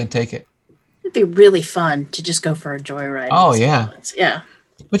 I'm going to take it. It'd be really fun to just go for a joyride. Oh, yeah. Yeah.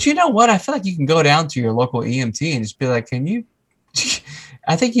 But you know what? I feel like you can go down to your local EMT and just be like, can you...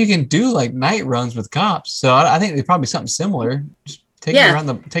 I think you can do night runs with cops. So I think there's probably something similar. Just take me around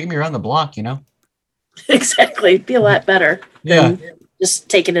the block, Exactly. It'd be a lot better than just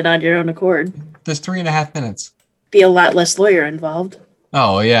taking it on your own accord. Just 3.5 minutes. Be a lot less lawyer involved.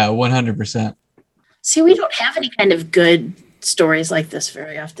 Oh, yeah, 100%. See, we don't have any kind of good stories like this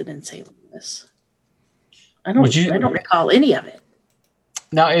very often in St. Louis. I don't recall any of it.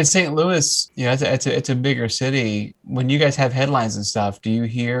 Now in St. Louis, it's a bigger city. When you guys have headlines and stuff, do you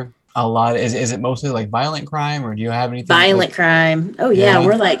hear a lot? Is it mostly violent crime, or do you have anything? Violent crime. Oh yeah,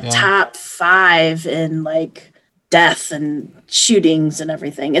 we're top 5 in death and shootings and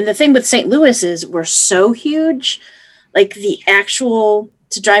everything. And the thing with St. Louis is we're so huge. The actual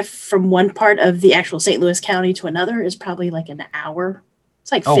to drive from one part of the actual St. Louis County to another is probably an hour. It's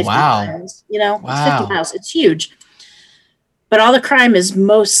 50 miles. It's 50 miles. It's huge. But all the crime is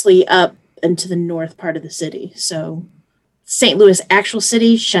mostly up into the north part of the city. So St. Louis actual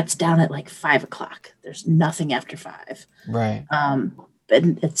city shuts down at 5 o'clock. There's nothing after 5. Right. But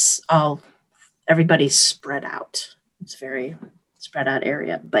it's all, everybody's spread out. It's very spread out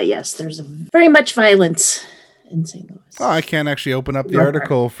area. But yes, there's very much violence in St. Louis. Oh, I can't actually open up the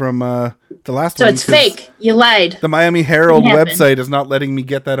article from the last so one. So it's fake. You lied. The Miami Herald website is not letting me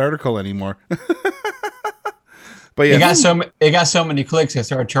get that article anymore. But yeah, it got so many clicks, they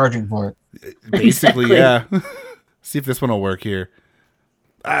started charging for it. Basically, yeah. See if this one will work here.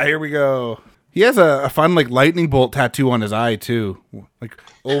 Here we go. He has a fun like lightning bolt tattoo on his eye too, like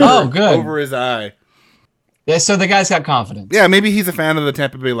over his eye. Yeah, so the guy's got confidence. Yeah, maybe he's a fan of the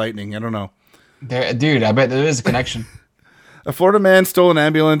Tampa Bay Lightning. I don't know. Dude, I bet there is a connection. A Florida man stole an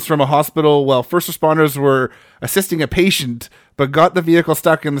ambulance from a hospital while first responders were assisting a patient, but got the vehicle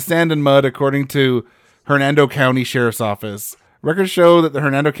stuck in the sand and mud, according to Hernando County Sheriff's Office. Records show that the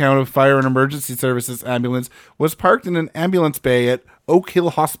Hernando County Fire and Emergency Services ambulance was parked in an ambulance bay at Oak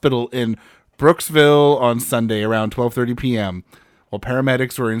Hill Hospital in Brooksville on Sunday around 12:30 p.m., while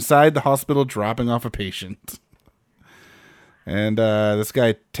paramedics were inside the hospital dropping off a patient. And this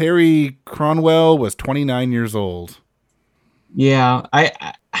guy, Terry Cronwell, was 29 years old. Yeah,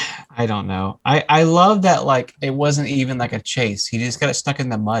 I don't know. I love that, like, it wasn't even like a chase. He just got it stuck in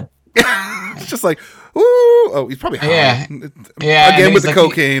the mud. It's just like, ooh. Oh, he's probably high. Yeah. Again with the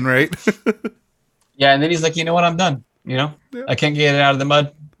cocaine, right? Yeah, and then he's like, you know what? I'm done. You know? Yeah. I can't get it out of the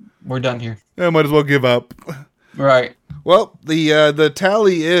mud. We're done here. I might as well give up. Right. Well, the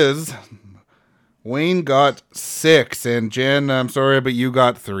tally is Wayne got 6, and Jen, I'm sorry, but you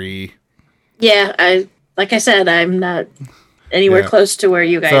got 3. Yeah, like I said, I'm not anywhere close to where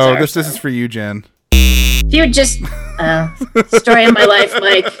you guys are. So this is for you, Jen. If you would just story of my life,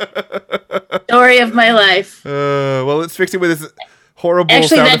 Mike. Story of my life. Well, let's fix it with this horrible.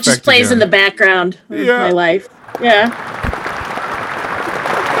 Actually, sound that just plays in the background of my life. Yeah.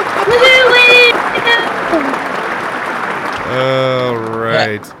 All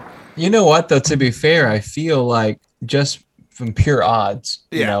right. Yeah. You know what, though? To be fair, I feel like just from pure odds,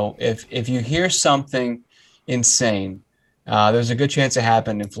 you know, if you hear something insane, there's a good chance it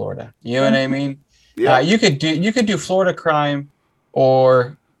happened in Florida. You know what I mean? Yeah. You could do Florida crime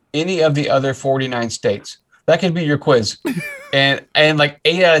or any of the other 49 states. That could be your quiz, and like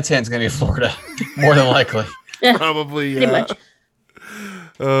 8 out of 10 is gonna be Florida, more than likely. Yeah, probably. Pretty much.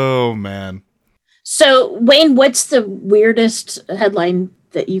 Oh man. So Wayne, what's the weirdest headline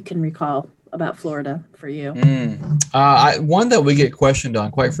that you can recall about Florida for you? One that we get questioned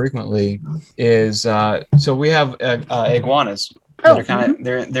on quite frequently is so we have iguanas. They're kind of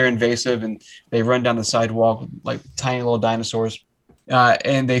they're invasive and they run down the sidewalk like tiny little dinosaurs,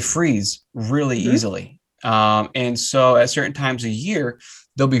 and they freeze really easily. And so at certain times of year,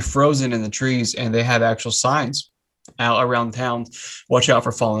 they'll be frozen in the trees, and they have actual signs out around town. Watch out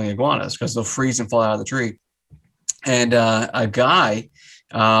for falling iguanas because they'll freeze and fall out of the tree. And a guy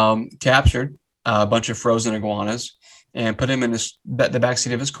captured a bunch of frozen iguanas and put them in the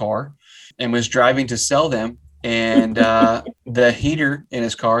backseat of his car and was driving to sell them. And the heater in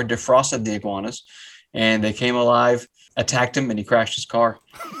his car defrosted the iguanas, and they came alive, attacked him, and he crashed his car.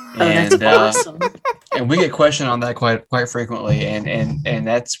 That's awesome. And we get questioned on that quite frequently, and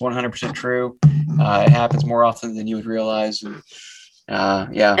that's 100% true. It happens more often than you would realize. And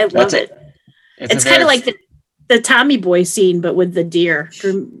yeah, I love it. It's kind of like the Tommy Boy scene, but with the deer.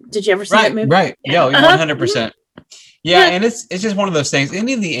 Did you ever see that movie? Right. Yeah, 100%. Yeah, and it's just one of those things.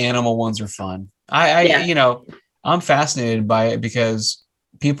 Any of the animal ones are fun. You know, I'm fascinated by it because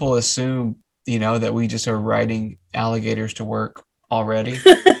people assume, you know, that we just are riding alligators to work already.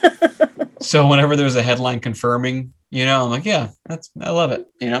 So whenever there's a headline confirming, you know, I'm like, yeah, I love it,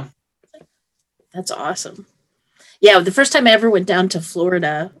 you know. That's awesome. Yeah, the first time I ever went down to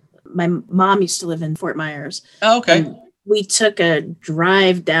Florida, my mom used to live in Fort Myers. Oh, okay. And we took a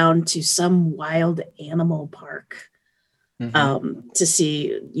drive down to some wild animal park. To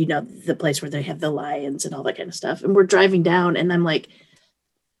see, you know, the place where they have the lions and all that kind of stuff. And we're driving down and I'm like,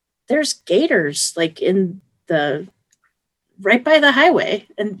 there's gators like in the right by the highway.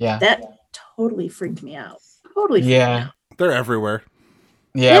 And that totally freaked me out. Totally freaked me out. They're everywhere.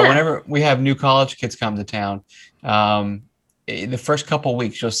 Yeah, whenever we have new college kids come to town, the first couple of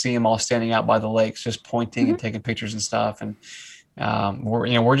weeks you'll see them all standing out by the lakes, just pointing and taking pictures and stuff. And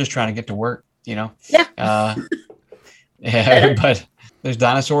we're just trying to get to work, you know. Yeah. Yeah, but there's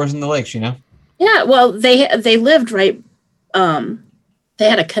dinosaurs in the lakes, you know. Yeah, well, they lived right. They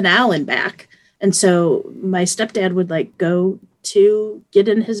had a canal in back, and so my stepdad would like go to get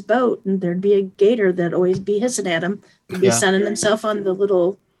in his boat, and there'd be a gator that'd always be hissing at him. He'd be sunning himself on the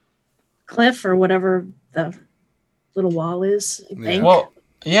little cliff or whatever the little wall is. I think. Well,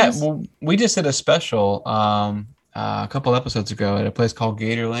 we just did a special a couple episodes ago at a place called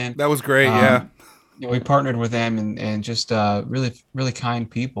Gatorland. That was great. Yeah. we partnered with them and just really, really kind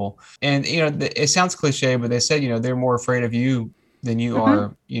people. And, you know, it sounds cliche, but they said, you know, they're more afraid of you than you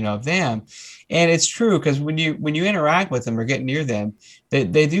are, you know, of them. And it's true, because when you interact with them or get near them,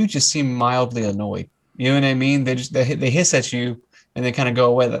 they do just seem mildly annoyed. You know what I mean? They hiss at you and they kind of go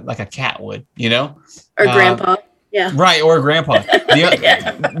away like a cat would, you know? Or grandpa. Yeah. Right. Or grandpa.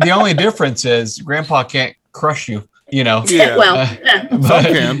 The only difference is grandpa can't crush you, you know? Yeah. Well, some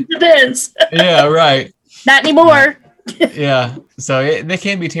can. Depends. Yeah. Right. Not anymore. Yeah. So they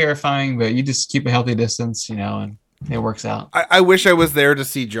can be terrifying, but you just keep a healthy distance, you know, and it works out. I wish I was there to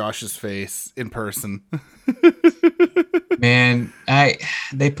see Josh's face in person. Man,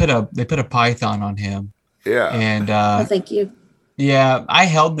 they put a python on him. Yeah. And thank you. Yeah, I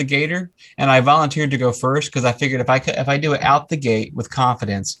held the gator and I volunteered to go first because I figured if I do it out the gate with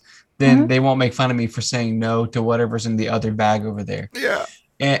confidence, then they won't make fun of me for saying no to whatever's in the other bag over there. Yeah.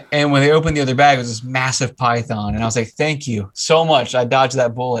 And when they opened the other bag, it was this massive python, and I was like, "Thank you so much." I dodged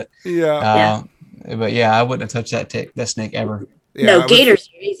that bullet. Yeah. But yeah, I wouldn't have touched that snake ever. Yeah, no, gators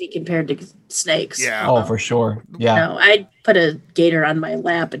are easy compared to snakes. Yeah. Oh, for sure. Yeah. No, I'd put a gator on my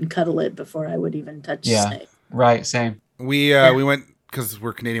lap and cuddle it before I would even touch a snake. Right. Same. We went, because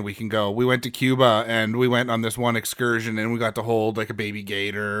we're Canadian, we can go. We went to Cuba and we went on this one excursion and we got to hold like a baby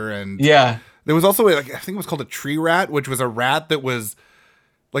gator, and there was also I think it was called a tree rat, which was a rat that was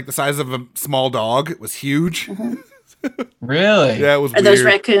like the size of a small dog. It was huge. Really? Yeah, it was. Are those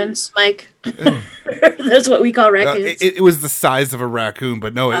raccoons, Mike? That's what we call raccoons. It was the size of a raccoon,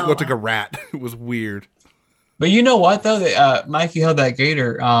 but no, it looked like a rat. It was weird. But you know what, though? Mikey held that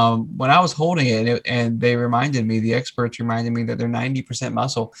gator. When I was holding it, and they reminded me, the experts reminded me that they're 90%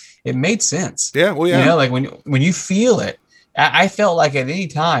 muscle. It made sense. Yeah, well, yeah. You know, like when you feel it, I felt like at any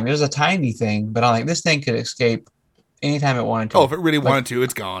time, it was a tiny thing, but I'm like, this thing could escape anytime it wanted to. Oh, if it really wanted to,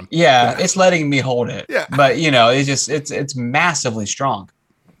 it's gone. Yeah, it's letting me hold it. Yeah. But, you know, it's massively strong.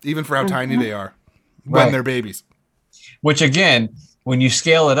 Even for how tiny they are when they're babies. Which, again, when you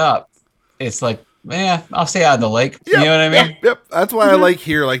scale it up, it's like, I'll stay out of the lake. Yep, you know what I mean? Yep. That's why I like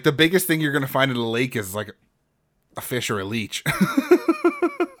here. Like the biggest thing you're going to find in a lake is like a fish or a leech.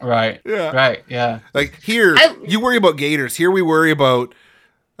 Right. Yeah. Right. Yeah. Like here, you worry about gators. Here we worry about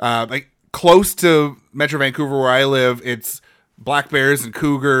like close to Metro Vancouver where I live, it's black bears and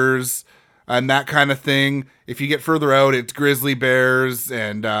cougars and that kind of thing. If you get further out, it's grizzly bears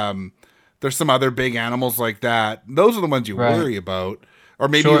and there's some other big animals like that. Those are the ones you worry about. Or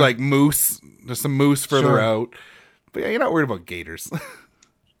maybe like moose. There's some moose further out. But yeah, you're not worried about gators.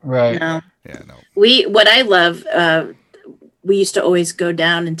 Right. No. Yeah, no. What I love, we used to always go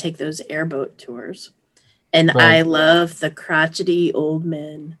down and take those airboat tours. And I love the crotchety old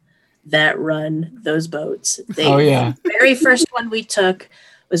men that run those boats. The very first one we took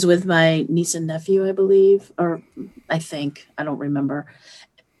was with my niece and nephew, I believe, or I don't remember.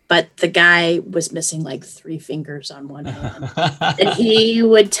 But the guy was missing like 3 fingers on one hand. And he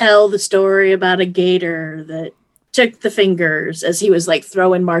would tell the story about a gator that took the fingers as he was like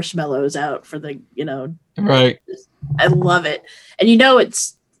throwing marshmallows out for the, Right. I love it. And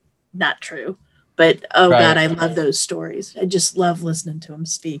it's not true. But, God, I love those stories. I just love listening to him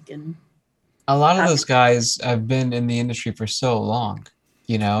speak. And a lot of those guys have been in the industry for so long,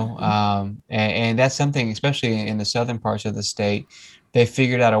 and that's something, especially in the southern parts of the state, they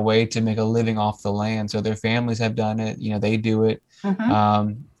figured out a way to make a living off the land. So their families have done it. They do it.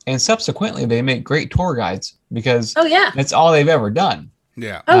 And subsequently, they make great tour guides because that's all they've ever done.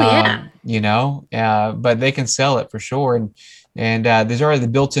 Yeah. But they can sell it for sure. And there's already the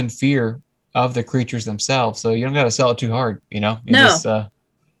built-in fear of the creatures themselves. So you don't got to sell it too hard, No,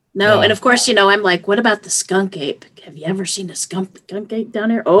 and of course, I'm like, what about the skunk ape? Have you ever seen a skunk ape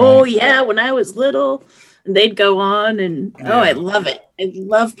down here? Oh, yeah, when I was little. And they'd go on, and I love it. I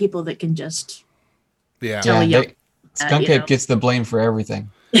love people that can just tell you. Skunk ape gets the blame for everything.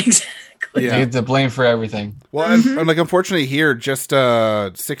 Exactly. Yeah. They get the blame for everything. Well, and like, unfortunately here, just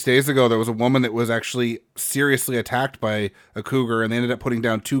 6 days ago, there was a woman that was actually seriously attacked by a cougar, and they ended up putting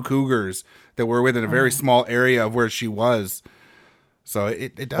down 2 cougars that were within a very small area of where she was. So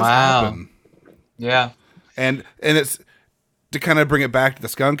it does happen. Yeah. And it's, to kind of bring it back to the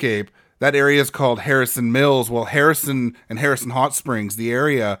skunk ape, that area is called Harrison Mills. Well, Harrison and Harrison Hot Springs, the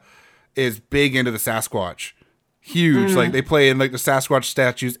area is big into the Sasquatch. Huge. Like they play in like the Sasquatch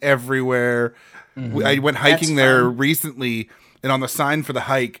statues everywhere. I went hiking there recently, and on the sign for the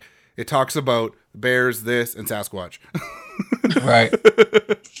hike, it talks about bears, this, and Sasquatch. Right.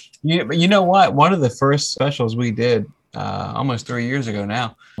 You know what? One of the first specials we did almost 3 years ago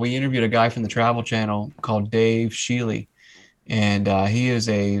now, we interviewed a guy from the Travel Channel called Dave Shealy. and he is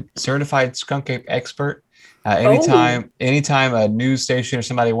a certified skunk ape expert. Anytime a news station or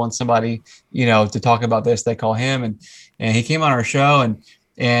somebody wants somebody, to talk about this, they call him, and he came on our show,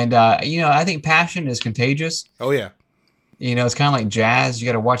 and I think passion is contagious. Oh yeah. It's kind of like jazz. You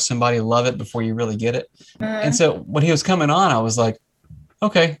got to watch somebody love it before you really get it. And so when he was coming on, I was like,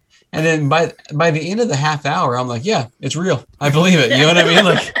 okay. And then by the end of the half hour, I'm like, yeah, it's real. I believe it. You know what I mean?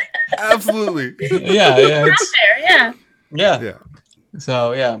 Like, absolutely. Yeah. It's there. Yeah.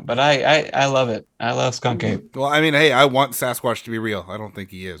 So yeah, but I love it. I love skunk ape. Well, I mean, hey, I want Sasquatch to be real. I don't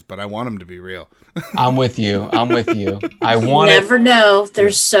think he is, but I want him to be real. I'm with you. I want you never know.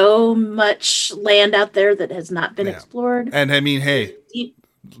 There's so much land out there that has not been explored. And I mean, hey,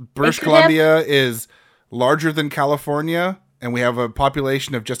 British Columbia is larger than California, and we have a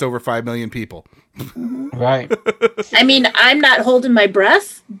population of just over 5 million people. Right. I mean, I'm not holding my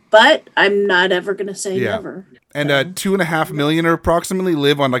breath, but I'm not ever going to say never. And 2.5 million approximately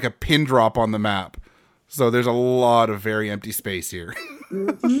live on like a pin drop on the map. So there's a lot of very empty space here.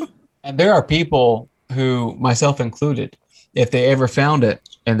 And there are people who, myself included, if they ever found it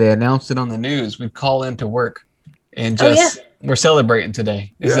and they announced it on the news, we'd call into work and just, we're celebrating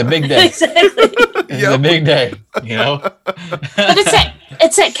today. It's a big day. Exactly. It's a big day, But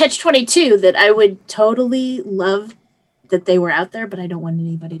it's that catch-22 that I would totally love that they were out there, but I don't want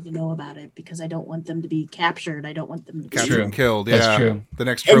anybody to know about it because I don't want them to be captured. I don't want them to be captured and killed. Yeah, that's true. The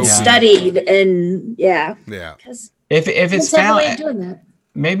next trophy. And studied, and yeah. If it's found, doing that.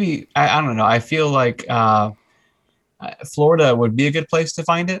 Maybe I don't know. I feel like Florida would be a good place to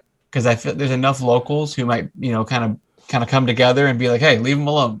find it because I feel there's enough locals who might kind of come together and be like, hey, leave him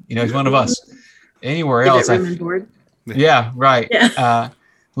alone. He's one of us. Anywhere else, yeah, right. Yeah.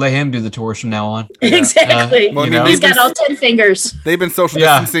 Let him do the tours from now on. Exactly. He's got all 10 fingers. They've been social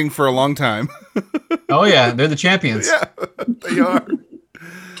distancing for a long time. Oh yeah, they're the champions. Yeah, they are.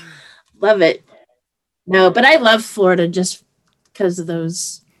 Love it. No, but I love Florida just because of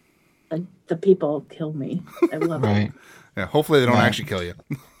those. Like the people kill me. I love it. Yeah. Hopefully they don't actually kill you.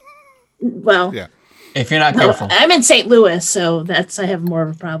 Well. Yeah. If you're not careful. I'm in St. Louis, so I have more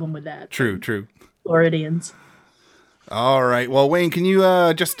of a problem with that. True. Floridians. All right. Well, Wayne, can you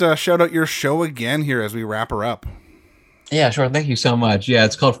just shout out your show again here as we wrap her up? Yeah, sure. Thank you so much. Yeah,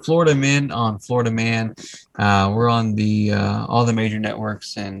 it's called Florida Men on Florida Man. We're on the all the major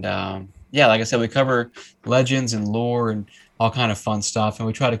networks, and like I said, we cover legends and lore and all kind of fun stuff, and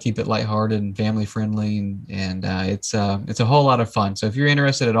we try to keep it lighthearted and family friendly, and it's a whole lot of fun. So if you're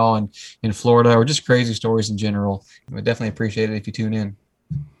interested at all in Florida or just crazy stories in general, I would definitely appreciate it if you tune in.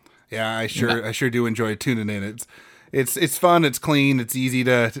 Yeah, I sure do enjoy tuning in. It's fun, it's clean, it's easy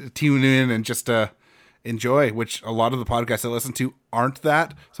to tune in and just enjoy, which a lot of the podcasts I listen to aren't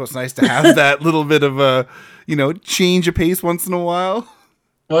that. So it's nice to have that little bit of a, change of pace once in a while.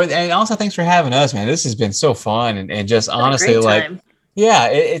 Well, and also thanks for having us, man. This has been so fun and just honestly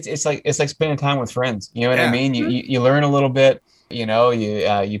it's like spending time with friends. You know what I mean? You learn a little bit, you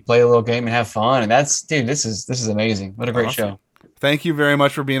play a little game and have fun, and this is amazing. What a great show. Thank you very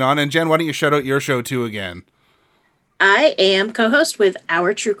much for being on. And Jen, why don't you shout out your show too again? I am co-host with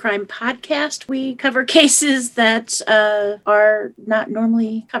Our True Crime Podcast. We cover cases that are not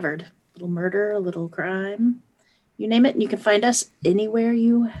normally covered. A little murder, a little crime, you name it. And you can find us anywhere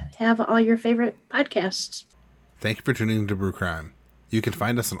you have all your favorite podcasts. Thank you for tuning into Brew Crime. You can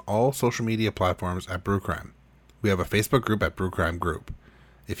find us on all social media platforms at Brew Crime. We have a Facebook group at Brew Crime Group.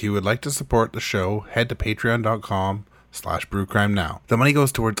 If you would like to support the show, head to patreon.com/brewcrime now. The money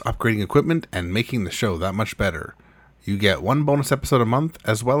goes towards upgrading equipment and making the show that much better. You get one bonus episode a month,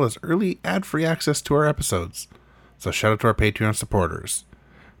 as well as early ad-free access to our episodes. So shout out to our Patreon supporters.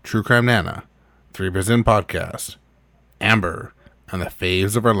 True Crime Nana, 3 Beers In Podcast, Amber, and the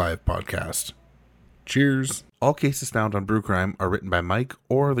Faves of Our Live podcast. Cheers. All cases found on Brew Crime are written by Mike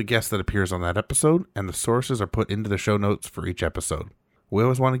or the guest that appears on that episode, and the sources are put into the show notes for each episode. We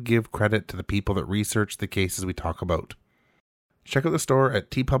always want to give credit to the people that research the cases we talk about. Check out the store at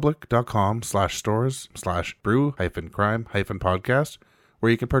tpublic.com/stores/brew-crime-podcast,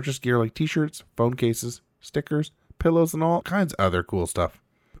 where you can purchase gear like t-shirts, phone cases, stickers, pillows, and all kinds of other cool stuff.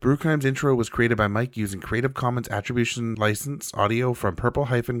 Brew Crime's intro was created by Mike using Creative Commons Attribution License audio from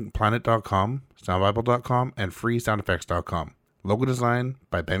purple-planet.com, soundbible.com, and freesoundeffects.com. Logo design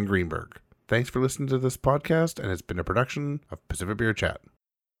by Ben Greenberg. Thanks for listening to this podcast, and it's been a production of Pacific Beer Chat.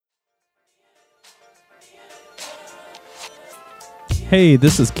 Hey,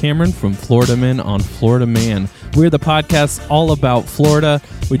 this is Cameron from Florida Man on Florida Man. We're the podcast all about Florida.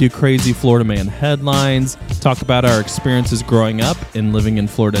 We do crazy Florida Man headlines, talk about our experiences growing up and living in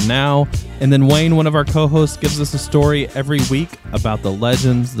Florida now. And then Wayne, one of our co-hosts, gives us a story every week about the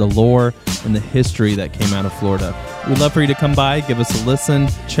legends, the lore, and the history that came out of Florida. We'd love for you to come by, give us a listen.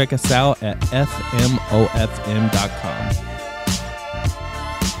 Check us out at fmofm.com.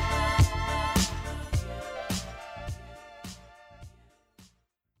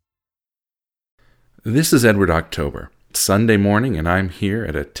 This is Edward October. It's Sunday morning, and I'm here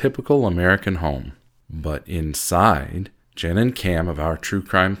at a typical American home. But inside, Jen and Cam of our True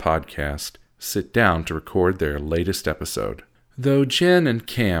Crime podcast sit down to record their latest episode. Though Jen and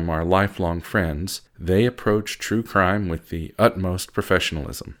Cam are lifelong friends, they approach true crime with the utmost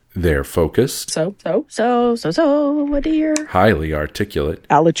professionalism. They're focused. So, what do you... Highly articulate.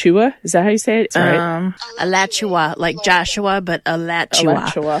 Alachua? Is that how you say it? Right. Alachua, like Joshua, but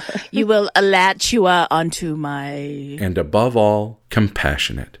Alachua. You will Alachua onto my... And above all,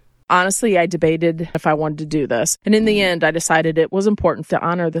 compassionate. Honestly, I debated if I wanted to do this. And in the end, I decided it was important to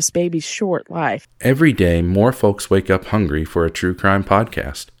honor this baby's short life. Every day, more folks wake up hungry for a true crime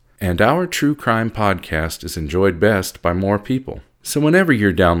podcast. And our true crime podcast is enjoyed best by more people. So whenever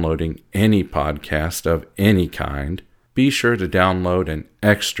you're downloading any podcast of any kind, be sure to download an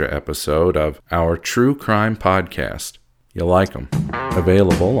extra episode of our True Crime Podcast. You'll like them.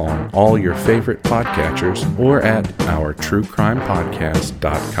 Available on all your favorite podcatchers or at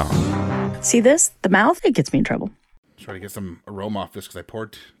ourtruecrimepodcast.com. See this? The mouth? It gets me in trouble. Try to get some aroma off this because I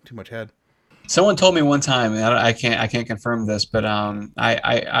poured too much head. Someone told me one time, and I can't confirm this, but I'm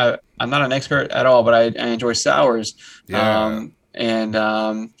not an expert at all, but I enjoy sours. Yeah.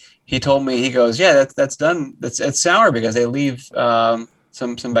 He told me, he goes, yeah, that's done. It's sour because they leave some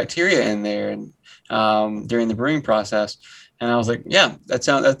bacteria in there and during the brewing process. And I was like, yeah, that's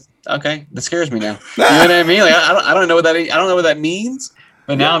okay. That scares me now. You know what I mean? Like I don't know what that means.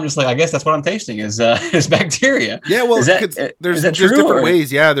 But now I'm just like, I guess that's what I'm tasting is bacteria. Yeah, well, there's different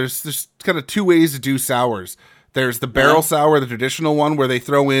ways. Yeah, there's kind of two ways to do sours. There's the barrel sour, the traditional one, where they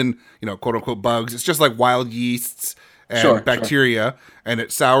throw in, quote unquote bugs. It's just like wild yeasts and bacteria, and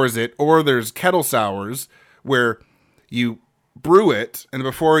it sours it. Or there's kettle sours, where you brew it, and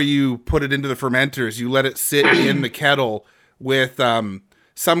before you put it into the fermenters, you let it sit in the kettle with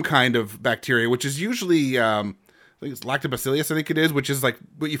some kind of bacteria, which is usually I think it's lactobacillus, I think it is, which is like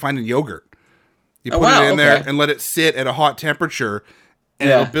what you find in yogurt. You put it in there and let it sit at a hot temperature, and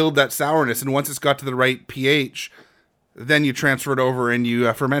it'll build that sourness. And once it's got to the right pH, then you transfer it over and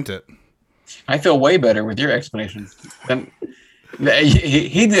you ferment it. I feel way better with your explanation. He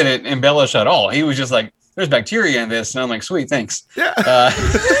didn't embellish at all. He was just like, there's bacteria in this. And I'm like, sweet, thanks. Yeah.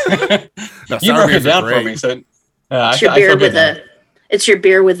 You broke it down for me. So it's your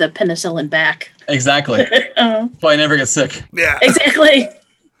beer with the penicillin back. Exactly. So I never get sick. Yeah. Exactly.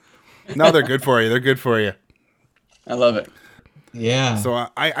 No, they're good for you. They're good for you. I love it. Yeah. So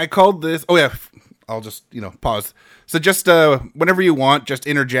I called this. Oh, yeah. I'll just, pause. So just whenever you want, just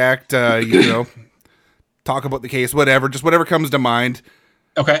interject, talk about the case, whatever. Just whatever comes to mind.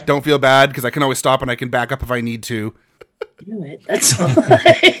 Okay. Don't feel bad because I can always stop and I can back up if I need to. Do it. That's fine.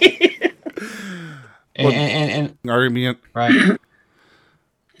 and argument. Right.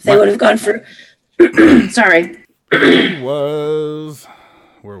 They would have gone for. Sorry. Where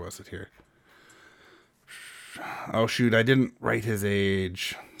was it here? Oh, shoot. I didn't write his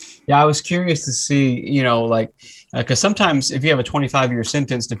age. Yeah, I was curious to see, because sometimes if you have a 25-year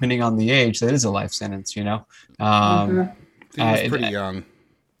sentence, depending on the age, that is a life sentence, He was pretty young.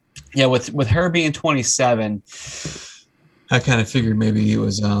 Yeah, with her being 27, I kind of figured maybe it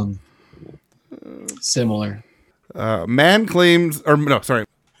was similar. Man claims, or no, sorry.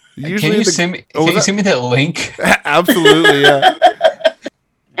 Usually can you send me that link? Absolutely, yeah.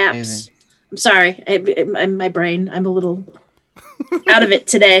 Apps. Amazing. I'm sorry, my brain. I'm a little out of it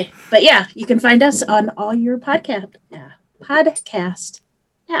today, but yeah, you can find us on all your podcast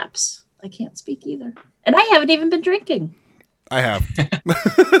apps. I can't speak either, and I haven't even been drinking. I have.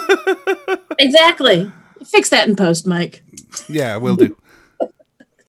 Exactly. Fix that in post, Mike. Yeah, will do.